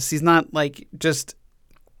like this. He's not like just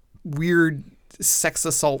weird sex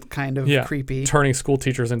assault kind of creepy. Turning school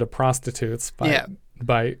teachers into prostitutes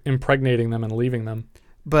by impregnating them and leaving them.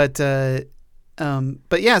 But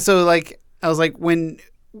yeah, so like I was like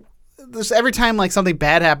every time like something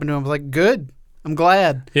bad happened to him, I was like, good. I'm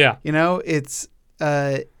glad. Yeah. You know, it's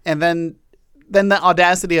and then the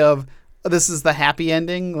audacity of this is the happy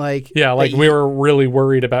ending, like we were really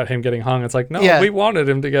worried about him getting hung. It's like, no, we wanted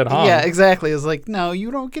him to get hung. Yeah, exactly. It's like, no, you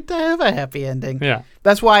don't get to have a happy ending. Yeah.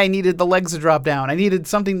 That's why I needed the legs to drop down. I needed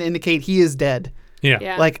something to indicate he is dead.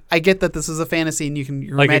 Yeah. Like I get that this is a fantasy and you can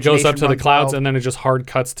your like it goes up to the runs clouds wild. and then it just hard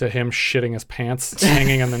cuts to him shitting his pants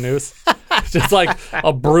hanging in the noose. Just like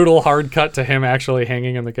a brutal hard cut to him actually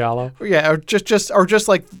hanging in the gallows. Yeah, or just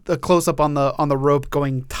like the close up on the rope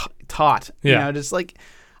going taut. Yeah. You know, just like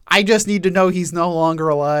I just need to know he's no longer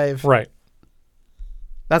alive. Right.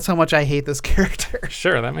 That's how much I hate this character.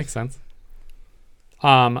 Sure, that makes sense.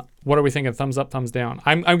 What are we thinking? Thumbs up, thumbs down?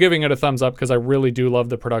 I'm giving it a thumbs up because I really do love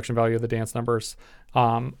the production value of the dance numbers.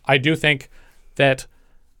 I do think that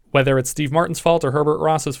whether it's Steve Martin's fault or Herbert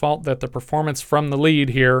Ross's fault, that the performance from the lead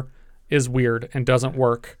here is weird and doesn't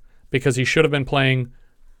work because he should have been playing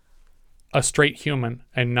a straight human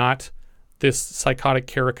and not this psychotic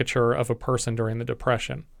caricature of a person during the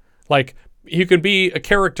Depression. Like, you could be a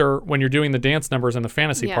character when you're doing the dance numbers and the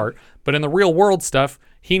fantasy part, but in the real world stuff,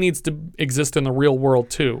 he needs to exist in the real world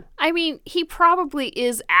too. I mean, he probably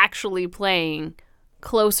is actually playing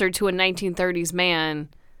closer to a 1930s man.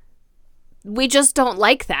 We just don't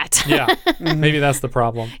like that. Yeah, maybe that's the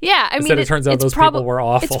problem. Yeah, I Instead, mean, it turns out those people were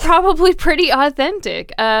awful. It's probably pretty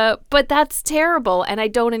authentic, but that's terrible, and I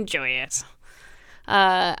don't enjoy it.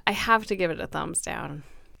 I have to give it a thumbs down.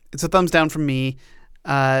 It's a thumbs down from me.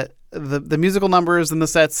 The musical numbers and the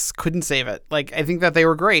sets couldn't save it. Like, I think that they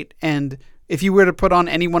were great. And if you were to put on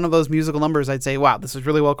any one of those musical numbers, I'd say, wow, this is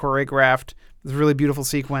really well choreographed. This is a really beautiful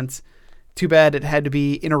sequence. Too bad it had to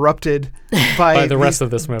be interrupted by the rest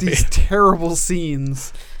of this movie. These terrible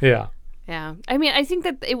scenes. Yeah. Yeah. I mean, I think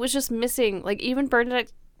that it was just missing, like, even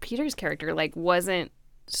Bernadette Peters' character, like, wasn't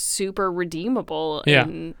super redeemable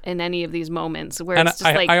in any of these moments. Where it's just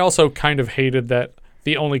I also kind of hated that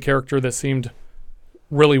the only character that seemed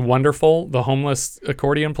really wonderful, the homeless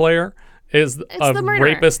accordion player, is a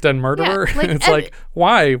rapist and murderer. Yeah, like, it's like,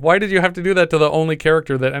 why? Why did you have to do that to the only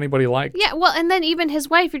character that anybody liked? Yeah, well, and then even his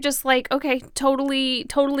wife, you're just like, okay, totally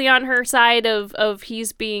on her side of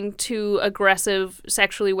he's being too aggressive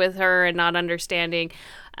sexually with her and not understanding.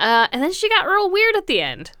 And then she got real weird at the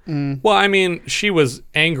end. Well, I mean, she was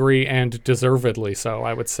angry and deservedly so,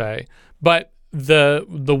 I would say. But the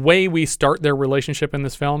way we start their relationship in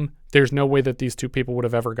this film, there's no way that these two people would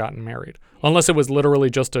have ever gotten married. Unless it was literally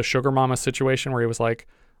just a sugar mama situation where he was like,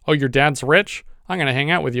 oh, your dad's rich? I'm going to hang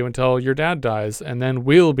out with you until your dad dies, and then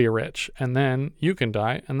we'll be rich, and then you can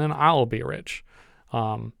die, and then I'll be rich.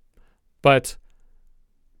 But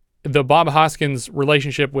the Bob Hoskins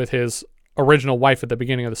relationship with his original wife at the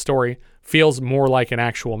beginning of the story feels more like an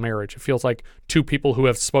actual marriage. It feels like two people who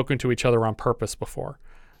have spoken to each other on purpose before.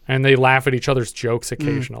 And they laugh at each other's jokes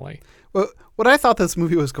occasionally. Well, what I thought this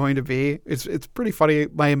movie was going to be, it's pretty funny,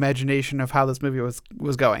 my imagination of how this movie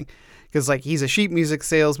was going. Because, like, he's a sheet music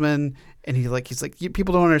salesman, and he's like,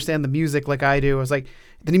 people don't understand the music like I do. I was like,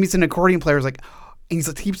 then he meets an accordion player. He's like, and he's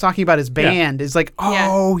like, keeps talking about his band. It's like,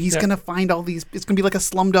 he's going to find all these, it's going to be like a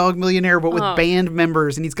Slumdog Millionaire, but with band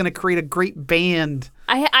members, and he's going to create a great band.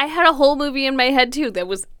 I had a whole movie in my head, too, that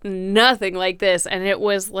was nothing like this, and it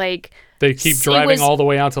was like... They keep driving all the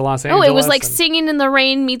way out to Los Angeles. Oh, it was like Singing in the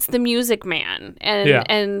Rain meets The Music Man,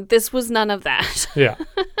 and this was none of that. Yeah.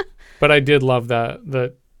 But I did love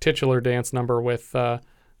the titular dance number with the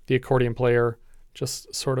accordion player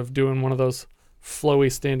just sort of doing one of those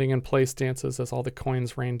flowy standing in place dances as all the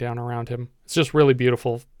coins rain down around him. It's just really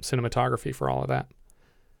beautiful cinematography for all of that.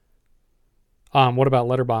 What about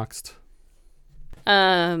Letterboxd?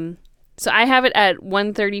 So I have it at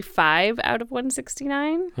 135 out of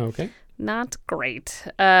 169. Okay. Not great.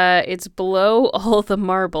 It's below All the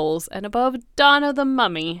Marbles and above Dawn of the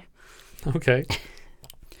Mummy. Okay.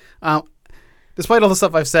 Despite all the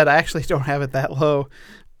stuff I've said, I actually don't have it that low.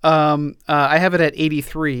 I have it at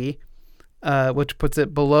 83, which puts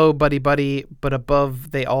it below Buddy Buddy, but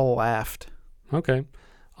above They All Laughed. Okay.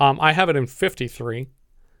 I have it in 53,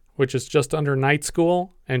 which is just under Night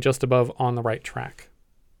School and just above On the Right Track.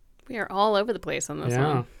 We are all over the place on this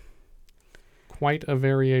one. Quite a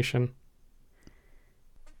variation.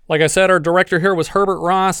 Like I said, our director here was Herbert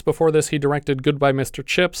Ross. Before this, he directed Goodbye, Mr.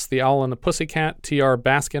 Chips, The Owl and the Pussycat. T.R.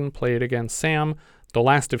 Baskin played again Sam, The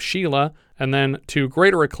Last of Sheila, and then to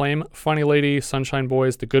greater acclaim, Funny Lady, Sunshine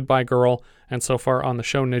Boys, The Goodbye Girl, and so far on the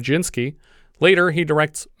show, Nijinsky. Later, he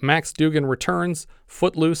directs Max Dugan Returns,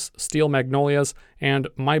 Footloose, Steel Magnolias, and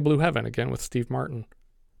My Blue Heaven, again with Steve Martin.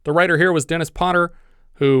 The writer here was Dennis Potter,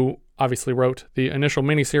 who obviously wrote the initial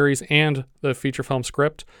miniseries and the feature film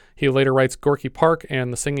script. He later writes Gorky Park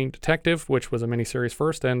and The Singing Detective, which was a miniseries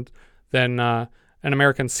first, and then an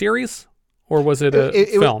American series, or was it a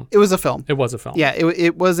film? It was a film. It was a film. Yeah,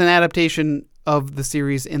 it was an adaptation of the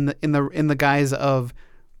series in the guise of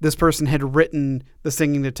this person had written The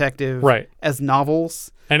Singing Detective as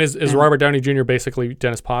novels. And is Robert Downey Jr. basically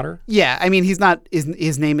Dennis Potter? Yeah, I mean, he's not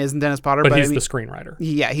his name isn't Dennis Potter, but he's the screenwriter.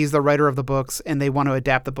 Yeah, he's the writer of the books, and they want to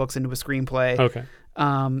adapt the books into a screenplay. Okay.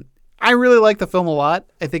 I really like the film a lot.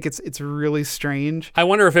 I think it's really strange. I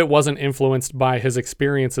wonder if it wasn't influenced by his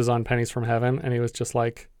experiences on Pennies from Heaven, and he was just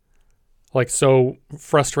like so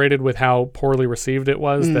frustrated with how poorly received it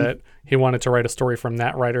was that he wanted to write a story from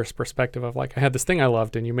that writer's perspective of like, I had this thing I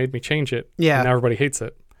loved and you made me change it. Yeah. And now everybody hates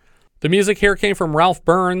it. The music here came from Ralph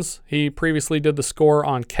Burns. He previously did the score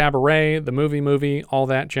on Cabaret, the movie, all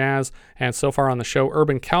that jazz, and so far on the show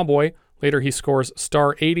Urban Cowboy. Later he scores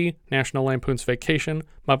Star 80, National Lampoon's Vacation,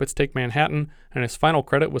 Muppets Take Manhattan, and his final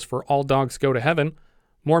credit was for All Dogs Go to Heaven.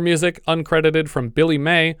 More music uncredited from Billy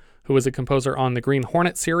May, who was a composer on the Green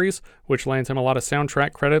Hornet series, which lands him a lot of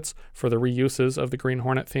soundtrack credits for the reuses of the Green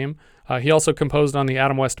Hornet theme. He also composed on the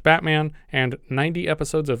Adam West Batman and 90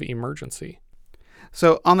 episodes of Emergency.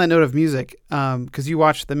 So on that note of music, because you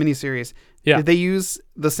watched the miniseries, did they use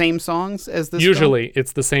the same songs as this? Usually film?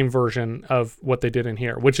 It's the same version of what they did in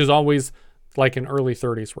here, which is always like an early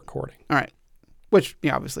 30s recording. All right. Which,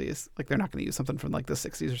 obviously is like they're not going to use something from like the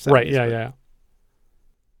 60s or 70s. Right, yeah.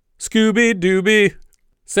 Scooby-Dooby.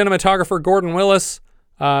 Cinematographer Gordon Willis.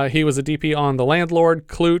 He was a DP on The Landlord,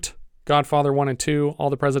 Clute, Godfather 1 and 2, All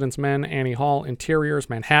the President's Men, Annie Hall, Interiors,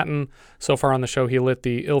 Manhattan. So far on the show, he lit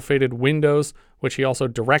the ill-fated Windows, which he also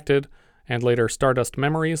directed, and later Stardust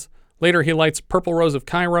Memories. Later, he lights Purple Rose of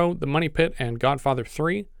Cairo, The Money Pit, and Godfather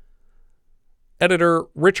 3. Editor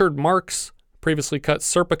Richard Marks previously cut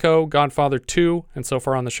Serpico, Godfather 2, and so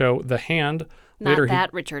far on the show, The Hand. Not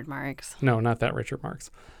that Richard Marks. No, not that Richard Marks.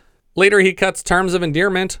 Later, he cuts Terms of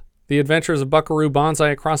Endearment, The Adventures of Buckaroo Banzai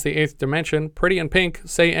Across the Eighth Dimension, Pretty in Pink,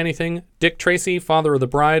 Say Anything, Dick Tracy, Father of the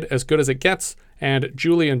Bride, As Good as It Gets, and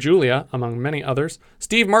Julie and Julia, among many others.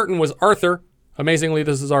 Steve Martin was Arthur. Amazingly,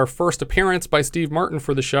 this is our first appearance by Steve Martin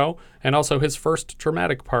for the show, and also his first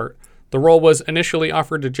dramatic part. The role was initially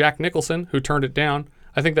offered to Jack Nicholson, who turned it down.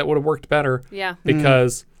 I think that would have worked better. Yeah.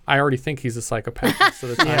 Because I already think he's a psychopath most of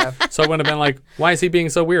the time. So it would have been like, why is he being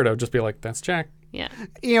so weird? I would just be like, that's Jack. Yeah.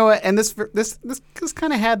 And this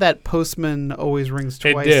kind of had that Postman Always Rings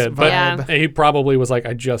Twice It did, vibe. but he probably was like,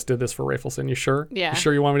 I just did this for Rafelson. You sure? Yeah. You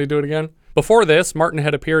sure you want me to do it again? Before this, Martin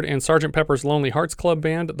had appeared in Sgt. Pepper's Lonely Hearts Club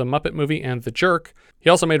Band, The Muppet Movie, and The Jerk. He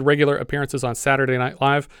also made regular appearances on Saturday Night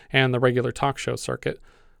Live and the regular talk show circuit.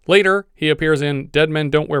 Later, he appears in Dead Men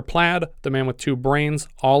Don't Wear Plaid, The Man with Two Brains,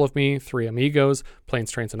 All of Me, Three Amigos,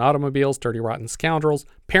 Planes, Trains, and Automobiles, Dirty Rotten Scoundrels,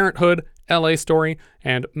 Parenthood, LA Story,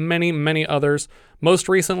 and many, many others. Most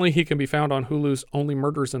recently, he can be found on Hulu's Only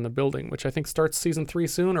Murders in the Building, which I think starts season 3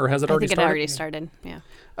 soon, or has it already started? I think it already started,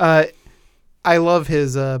 yeah. I love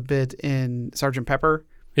his bit in Sgt. Pepper.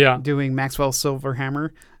 Yeah. Doing Maxwell's Silver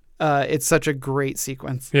Hammer. It's such a great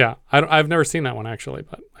sequence. Yeah. I've never seen that one, actually,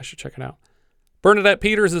 but I should check it out. Bernadette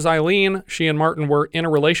Peters is Eileen. She and Martin were in a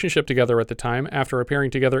relationship together at the time after appearing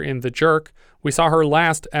together in The Jerk. We saw her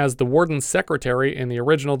last as the warden's secretary in the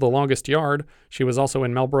original The Longest Yard. She was also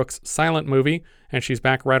in Mel Brooks' Silent Movie, and she's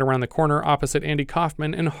back right around the corner opposite Andy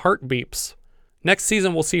Kaufman in Heart Beeps. Next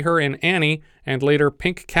season, we'll see her in Annie and later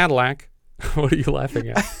Pink Cadillac. What are you laughing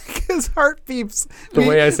at? Because Heart Beeps. The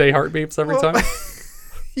way I say Heart Beeps every time?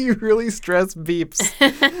 You really stress beeps.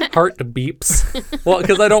 Heart beeps. Well,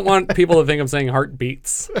 because I don't want people to think I'm saying heart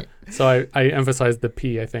beats. So I emphasize the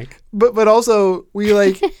P, I think. But also,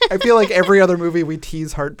 I feel like every other movie we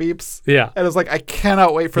tease heart beeps. Yeah. And it's like, I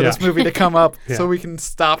cannot wait for this movie to come up so we can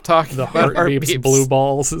stop talking the about heart beeps, blue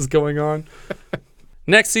balls is going on.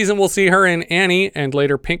 Next season, we'll see her in Annie and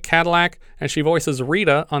later Pink Cadillac, and she voices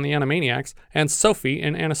Rita on The Animaniacs and Sophie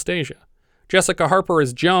in Anastasia. Jessica Harper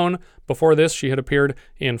is Joan. Before this, she had appeared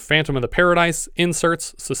in Phantom of the Paradise,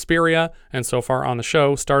 Inserts, Suspiria, and so far on the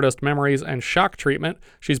show, Stardust Memories and Shock Treatment.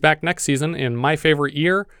 She's back next season in My Favorite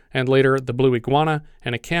Year, and later The Blue Iguana,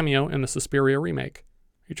 and a cameo in the Suspiria remake.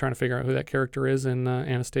 Are you trying to figure out who that character is in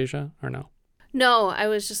Anastasia, or no? No, I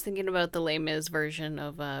was just thinking about the Les Mis version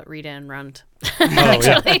of Rita and Runt. Oh,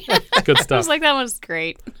 yeah. Good stuff. I was like, that one's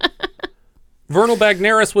great. Vernal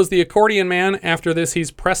Bagneris was the accordion man. After this, he's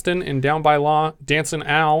Preston in Down by Law, Dancin'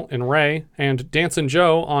 Al in Ray, and Dancin'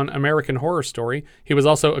 Joe on American Horror Story. He was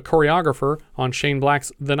also a choreographer on Shane Black's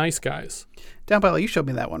The Nice Guys. Down by Law, you showed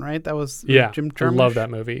me that one, right? That was Jim Jarmusch? I love that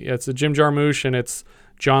movie. It's a Jim Jarmusch, and it's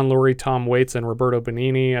John Lurie, Tom Waits, and Roberto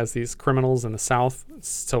Benigni as these criminals in the South. It's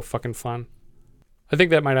so fucking fun. I think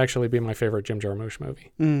that might actually be my favorite Jim Jarmusch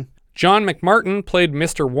movie. Mm. John McMartin played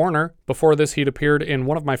Mr. Warner. Before this, he'd appeared in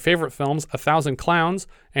one of my favorite films, 1,000 Clowns,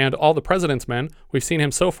 and All the President's Men. We've seen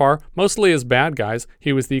him so far, mostly as bad guys.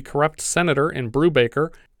 He was the corrupt senator in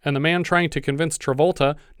Brubaker, and the man trying to convince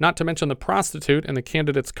Travolta not to mention the prostitute in the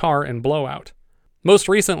candidate's car in Blowout. Most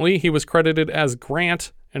recently, he was credited as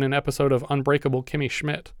Grant in an episode of Unbreakable Kimmy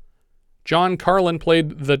Schmidt. John Carlin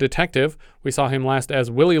played the detective. We saw him last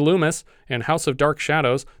as Willie Loomis in House of Dark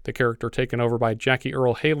Shadows, the character taken over by Jackie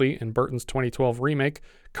Earle Haley in Burton's 2012 remake.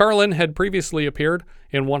 Carlin had previously appeared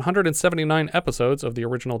in 179 episodes of the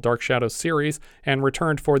original Dark Shadows series and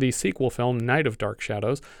returned for the sequel film Night of Dark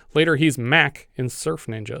Shadows. Later, he's Mac in Surf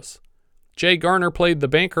Ninjas. Jay Garner played the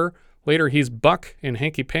banker. Later, he's Buck in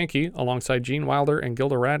Hanky Panky alongside Gene Wilder and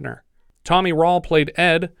Gilda Radner. Tommy Rawl played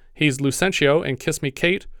Ed. He's Lucentio in Kiss Me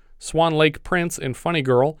Kate. Swan Lake Prince in Funny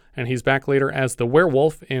Girl, and he's back later as the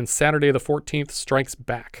werewolf in Saturday the 14th Strikes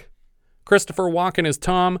Back. Christopher Walken is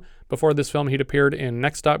Tom. Before this film, he'd appeared in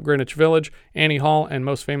Next Stop Greenwich Village, Annie Hall, and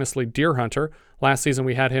most famously Deer Hunter. Last season,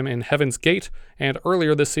 we had him in Heaven's Gate, and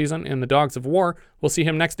earlier this season in The Dogs of War. We'll see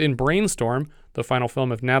him next in Brainstorm, the final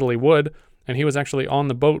film of Natalie Wood, and he was actually on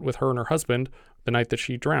the boat with her and her husband the night that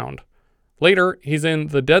she drowned. Later, he's in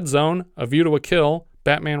The Dead Zone, A View to a Kill,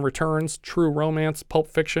 Batman Returns, True Romance, Pulp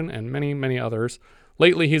Fiction, and many, many others.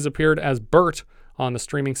 Lately, he's appeared as Bert on the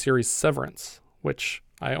streaming series Severance, which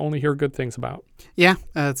I only hear good things about. Yeah,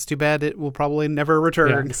 it's too bad it will probably never return.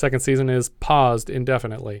 Yeah, the second season is paused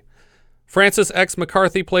indefinitely. Francis X.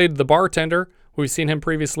 McCarthy played the bartender. We've seen him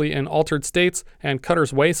previously in Altered States and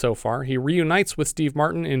Cutter's Way so far. He reunites with Steve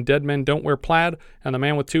Martin in Dead Men Don't Wear Plaid and The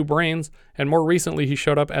Man with Two Brains, and more recently he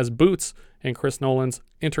showed up as Boots in Chris Nolan's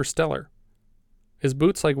Interstellar. Is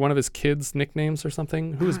Boots like one of his kids' nicknames or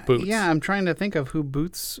something? Who is Boots? Yeah, I'm trying to think of who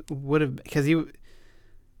Boots would have, because he would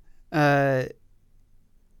have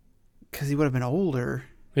been older.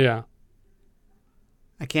 Yeah.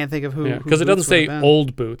 I can't think of who. Because it doesn't say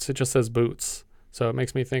old Boots; it just says Boots. So it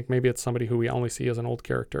makes me think maybe it's somebody who we only see as an old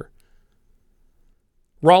character.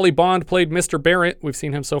 Raleigh Bond played Mr. Barrett. We've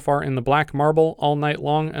seen him so far in The Black Marble, All Night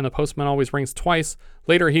Long, and The Postman Always Rings Twice.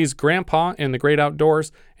 Later, he's Grandpa in The Great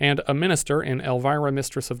Outdoors and a minister in Elvira,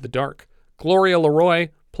 Mistress of the Dark. Gloria Leroy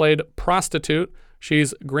played Prostitute.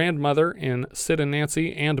 She's grandmother in Sid and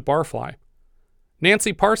Nancy and Barfly.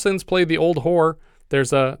 Nancy Parsons played the old whore.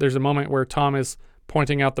 There's a moment where Tom is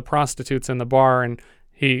pointing out the prostitutes in the bar, and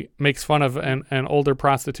he makes fun of an older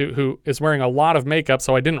prostitute who is wearing a lot of makeup,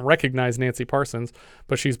 so I didn't recognize Nancy Parsons,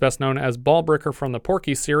 but she's best known as Ballbricker from the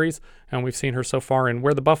Porky series, and we've seen her so far in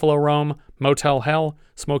Where the Buffalo Roam, Motel Hell,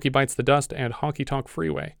 Smokey Bites the Dust, and Honky Tonk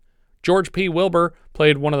Freeway. George P. Wilbur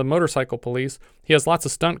played one of the motorcycle police. He has lots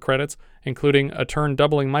of stunt credits, including a turn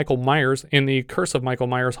doubling Michael Myers in the Curse of Michael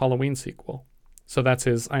Myers Halloween sequel. So that's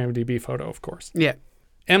his IMDb photo, of course. Yeah.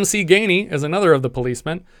 M.C. Gainey is another of the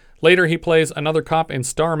policemen. Later, he plays another cop in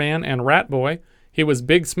Starman and Rat Boy. He was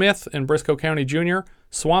Big Smith in Briscoe County Jr.,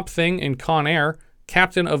 Swamp Thing in Con Air,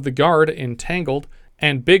 Captain of the Guard in Tangled,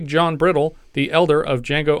 and Big John Brittle, the elder of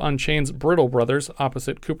Django Unchained's Brittle brothers,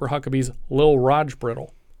 opposite Cooper Huckabee's Lil Raj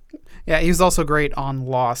Brittle. Yeah, he was also great on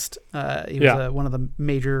Lost. He was one of the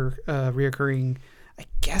major reoccurring, I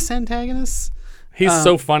guess, antagonists. He's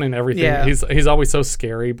so fun in everything. Yeah. He's always so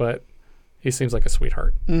scary, but he seems like a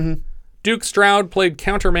sweetheart. Mm-hmm. Duke Stroud played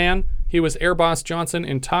Counterman. He was Air Boss Johnson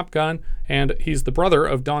in Top Gun, and he's the brother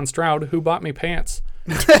of Don Stroud, Who Bought Me Pants.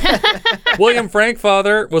 William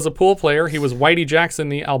Frankfather was a pool player. He was Whitey Jackson,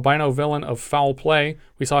 the albino villain of Foul Play.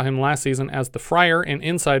 We saw him last season as the Friar in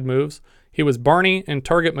Inside Moves. He was Barney in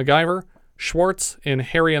Target MacGyver, Schwartz in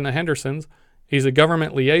Harry and the Hendersons. He's a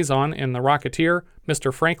government liaison in The Rocketeer,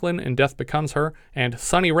 Mr. Franklin in Death Becomes Her, and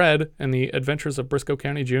Sonny Red in The Adventures of Briscoe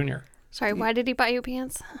County Jr. Sorry, why did he buy you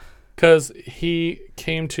pants? Because he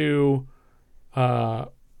came to a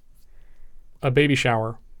baby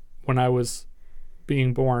shower when I was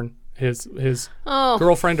being born. His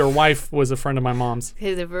girlfriend or wife was a friend of my mom's.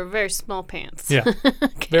 They were very small pants. Yeah,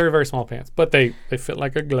 very, very small pants. But they fit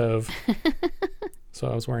like a glove. So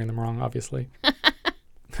I was wearing them wrong, obviously.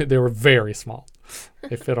 They were very small.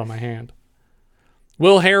 They fit on my hand.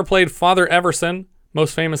 Will Hare played Father Everson,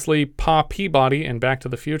 most famously Pa Peabody in Back to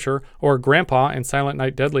the Future, or Grandpa in Silent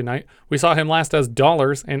Night, Deadly Night. We saw him last as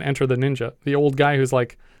Dollars in Enter the Ninja, the old guy who's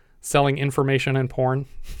like selling information and porn.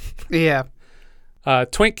 Yeah.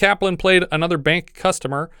 Twink Kaplan played another bank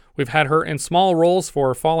customer. We've had her in small roles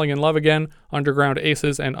for Falling in Love Again, Underground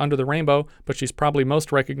Aces, and Under the Rainbow, but she's probably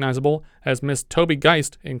most recognizable as Miss Toby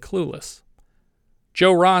Geist in Clueless.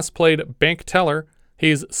 Joe Ross played Bank Teller.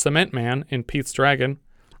 He's Cement Man in Pete's Dragon.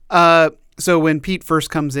 So when Pete first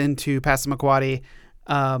comes into Passamaquoddy,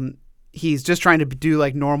 he's just trying to do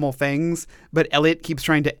like normal things, but Elliot keeps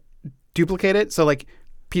trying to duplicate it. So like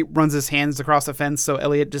Pete runs his hands across the fence, so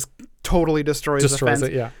Elliot just totally destroys the fence.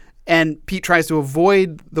 It, yeah. And Pete tries to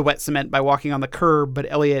avoid the wet cement by walking on the curb, but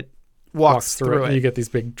Elliot walks through it. And you get these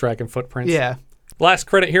big dragon footprints. Yeah. Last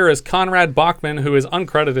credit here is Conrad Bachman, who is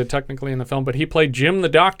uncredited technically in the film, but he played Jim the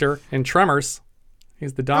Doctor in Tremors.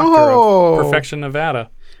 He's the doctor of Perfection,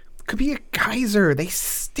 Nevada. Could be a geyser. They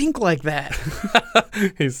stink like that.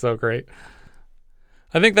 He's so great.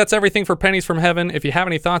 I think that's everything for Pennies from Heaven. If you have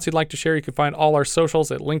any thoughts you'd like to share, you can find all our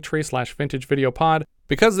socials at linktree/vintagevideopod.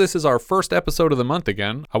 Because this is our first episode of the month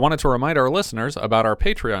again, I wanted to remind our listeners about our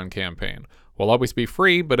Patreon campaign. We'll always be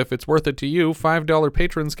free, but if it's worth it to you, $5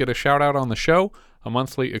 patrons get a shout out on the show, a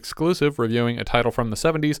monthly exclusive reviewing a title from the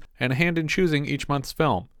 70s, and a hand in choosing each month's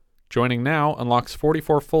film. Joining now unlocks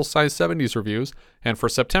 44 full-size 70s reviews, and for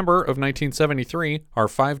September of 1973, our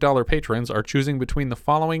 $5 patrons are choosing between the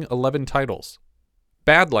following 11 titles.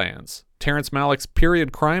 Badlands, Terrence Malick's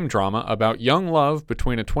period crime drama about young love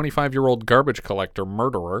between a 25-year-old garbage collector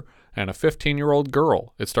murderer and a 15-year-old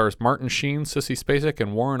girl. It stars Martin Sheen, Sissy Spacek,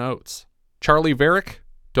 and Warren Oates. Charlie Varick,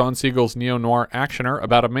 Don Siegel's neo-noir actioner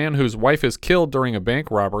about a man whose wife is killed during a bank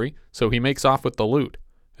robbery, so he makes off with the loot.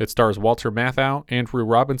 It stars Walter Matthau, Andrew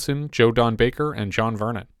Robinson, Joe Don Baker, and John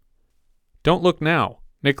Vernon. Don't Look Now,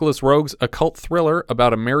 Nicholas Roeg's occult thriller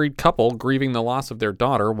about a married couple grieving the loss of their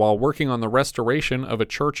daughter while working on the restoration of a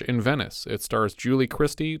church in Venice. It stars Julie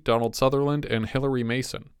Christie, Donald Sutherland, and Hilary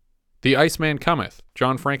Mason. The Iceman Cometh,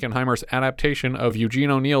 John Frankenheimer's adaptation of Eugene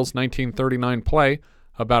O'Neill's 1939 play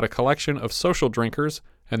about a collection of social drinkers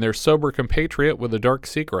and their sober compatriot with a dark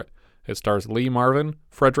secret. It stars Lee Marvin,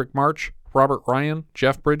 Frederick March, Robert Ryan,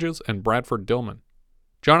 Jeff Bridges, and Bradford Dillman.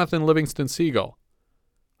 Jonathan Livingston Seagull,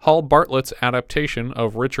 Hal Bartlett's adaptation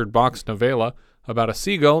of Richard Bach's novella about a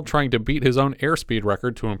seagull trying to beat his own airspeed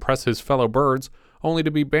record to impress his fellow birds, only to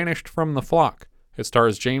be banished from the flock. It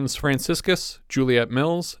stars James Franciscus, Juliette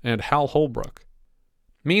Mills, and Hal Holbrook.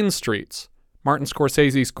 Mean Streets, Martin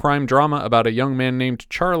Scorsese's crime drama about a young man named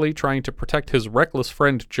Charlie trying to protect his reckless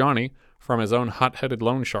friend Johnny from his own hot-headed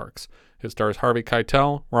loan sharks. It stars Harvey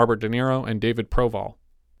Keitel, Robert De Niro, and David Proval.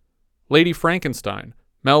 Lady Frankenstein,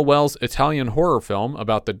 Mel Wells' Italian horror film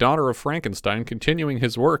about the daughter of Frankenstein continuing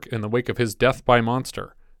his work in the wake of his death by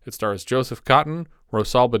monster. It stars Joseph Cotten,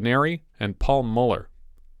 Rosalba Neri, and Paul Muller.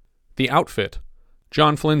 The Outfit,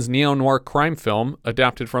 John Flynn's neo-noir crime film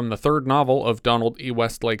adapted from the third novel of Donald E.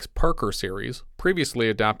 Westlake's Parker series, previously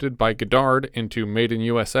adapted by Godard into Made in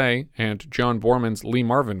USA and John Borman's Lee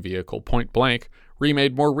Marvin vehicle Point Blank,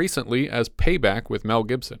 remade more recently as Payback with Mel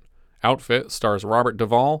Gibson. Outfit stars Robert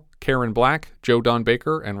Duvall, Karen Black, Joe Don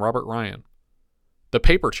Baker, and Robert Ryan. The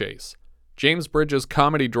Paper Chase, James Bridges'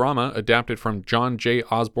 comedy drama adapted from John J.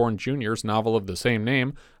 Osborne Jr.'s novel of the same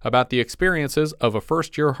name about the experiences of a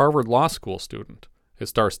first-year Harvard Law School student. It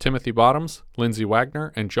stars Timothy Bottoms, Lindsay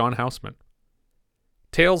Wagner, and John Houseman.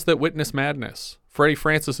 Tales That Witness Madness, Freddie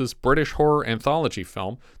Francis's British horror anthology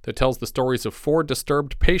film that tells the stories of 4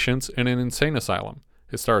 disturbed patients in an insane asylum.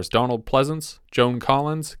 It stars Donald Pleasance, Joan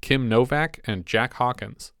Collins, Kim Novak, and Jack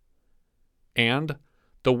Hawkins. And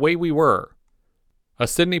The Way We Were, a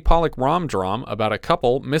Sidney Pollack rom-dram about a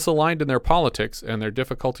couple misaligned in their politics and their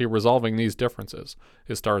difficulty resolving these differences.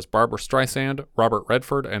 It stars Barbara Streisand, Robert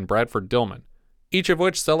Redford, and Bradford Dillman, each of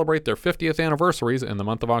which celebrate their 50th anniversaries in the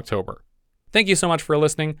month of October. Thank you so much for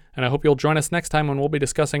listening, and I hope you'll join us next time when we'll be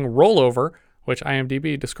discussing Rollover, which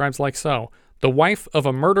IMDb describes like so. The wife of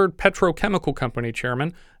a murdered petrochemical company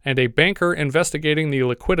chairman and a banker investigating the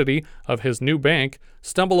liquidity of his new bank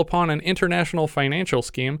stumble upon an international financial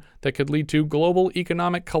scheme that could lead to global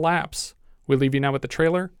economic collapse. We leave you now with the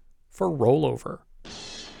trailer for Rollover.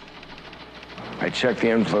 I checked the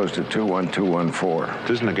inflows to 21214. It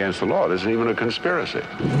isn't against the law. It isn't even a conspiracy.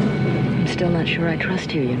 I'm still not sure I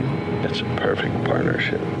trust you, you know. That's a perfect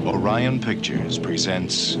partnership. Orion Pictures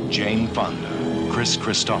presents Jane Fonda, Chris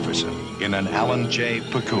Christopherson in an Alan J.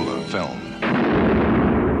 Pakula film.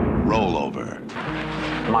 Rollover.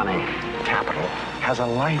 Money, capital, has a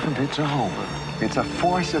life of its own. It's a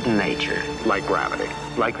force of nature, like gravity,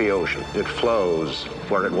 like the ocean. It flows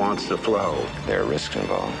where it wants to flow. There are risks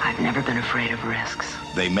involved. I've never been afraid of risks.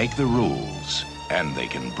 They make the rules, and they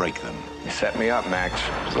can break them. You set me up, Max.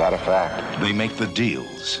 It's not a fact. They make the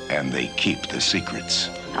deals, and they keep the secrets.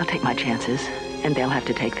 I'll take my chances, and they'll have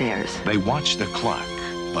to take theirs. They watch the clock,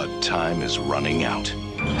 but time is running out.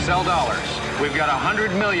 Sell dollars. We've got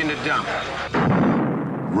 $100 million to dump.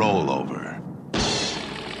 Rollover.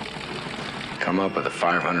 Come up with a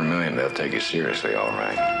 $500 million, they'll take you seriously, all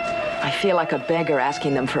right. I feel like a beggar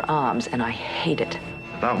asking them for alms, and I hate it.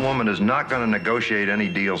 That woman is not going to negotiate any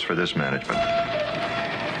deals for this management.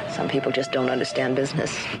 Some people just don't understand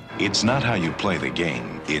business. It's not how you play the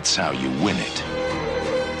game, it's how you win it.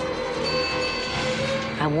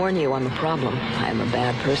 I warn you, I'm a problem. I am a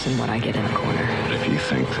bad person when I get in a corner. But if you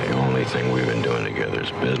think the only thing we've been doing together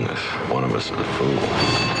is business, one of us is a fool.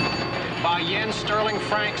 Buy yen, sterling,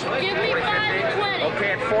 francs. Give me 5 and 20.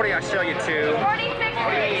 Okay, at 40, I'll sell you 2. 40,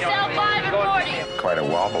 50. Sell 5 and 40. Quite a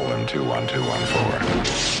wobble in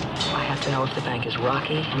 21214. I have to know if the bank is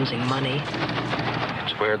rocky, losing money.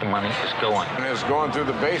 It's where the money is going. And it's going through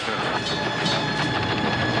the basement.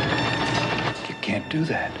 You can't do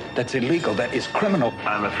that. That's illegal. That is criminal.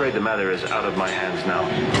 I'm afraid the matter is out of my hands now.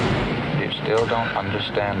 You still don't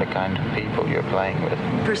understand the kind of people you're playing with.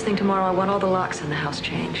 First thing tomorrow, I want all the locks in the house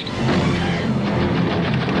changed.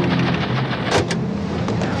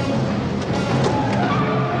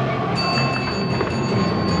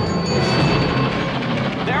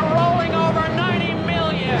 They're rolling over 90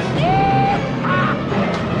 million!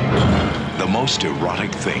 The most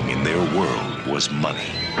erotic thing in their world was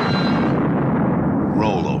money.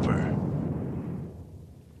 Rollover.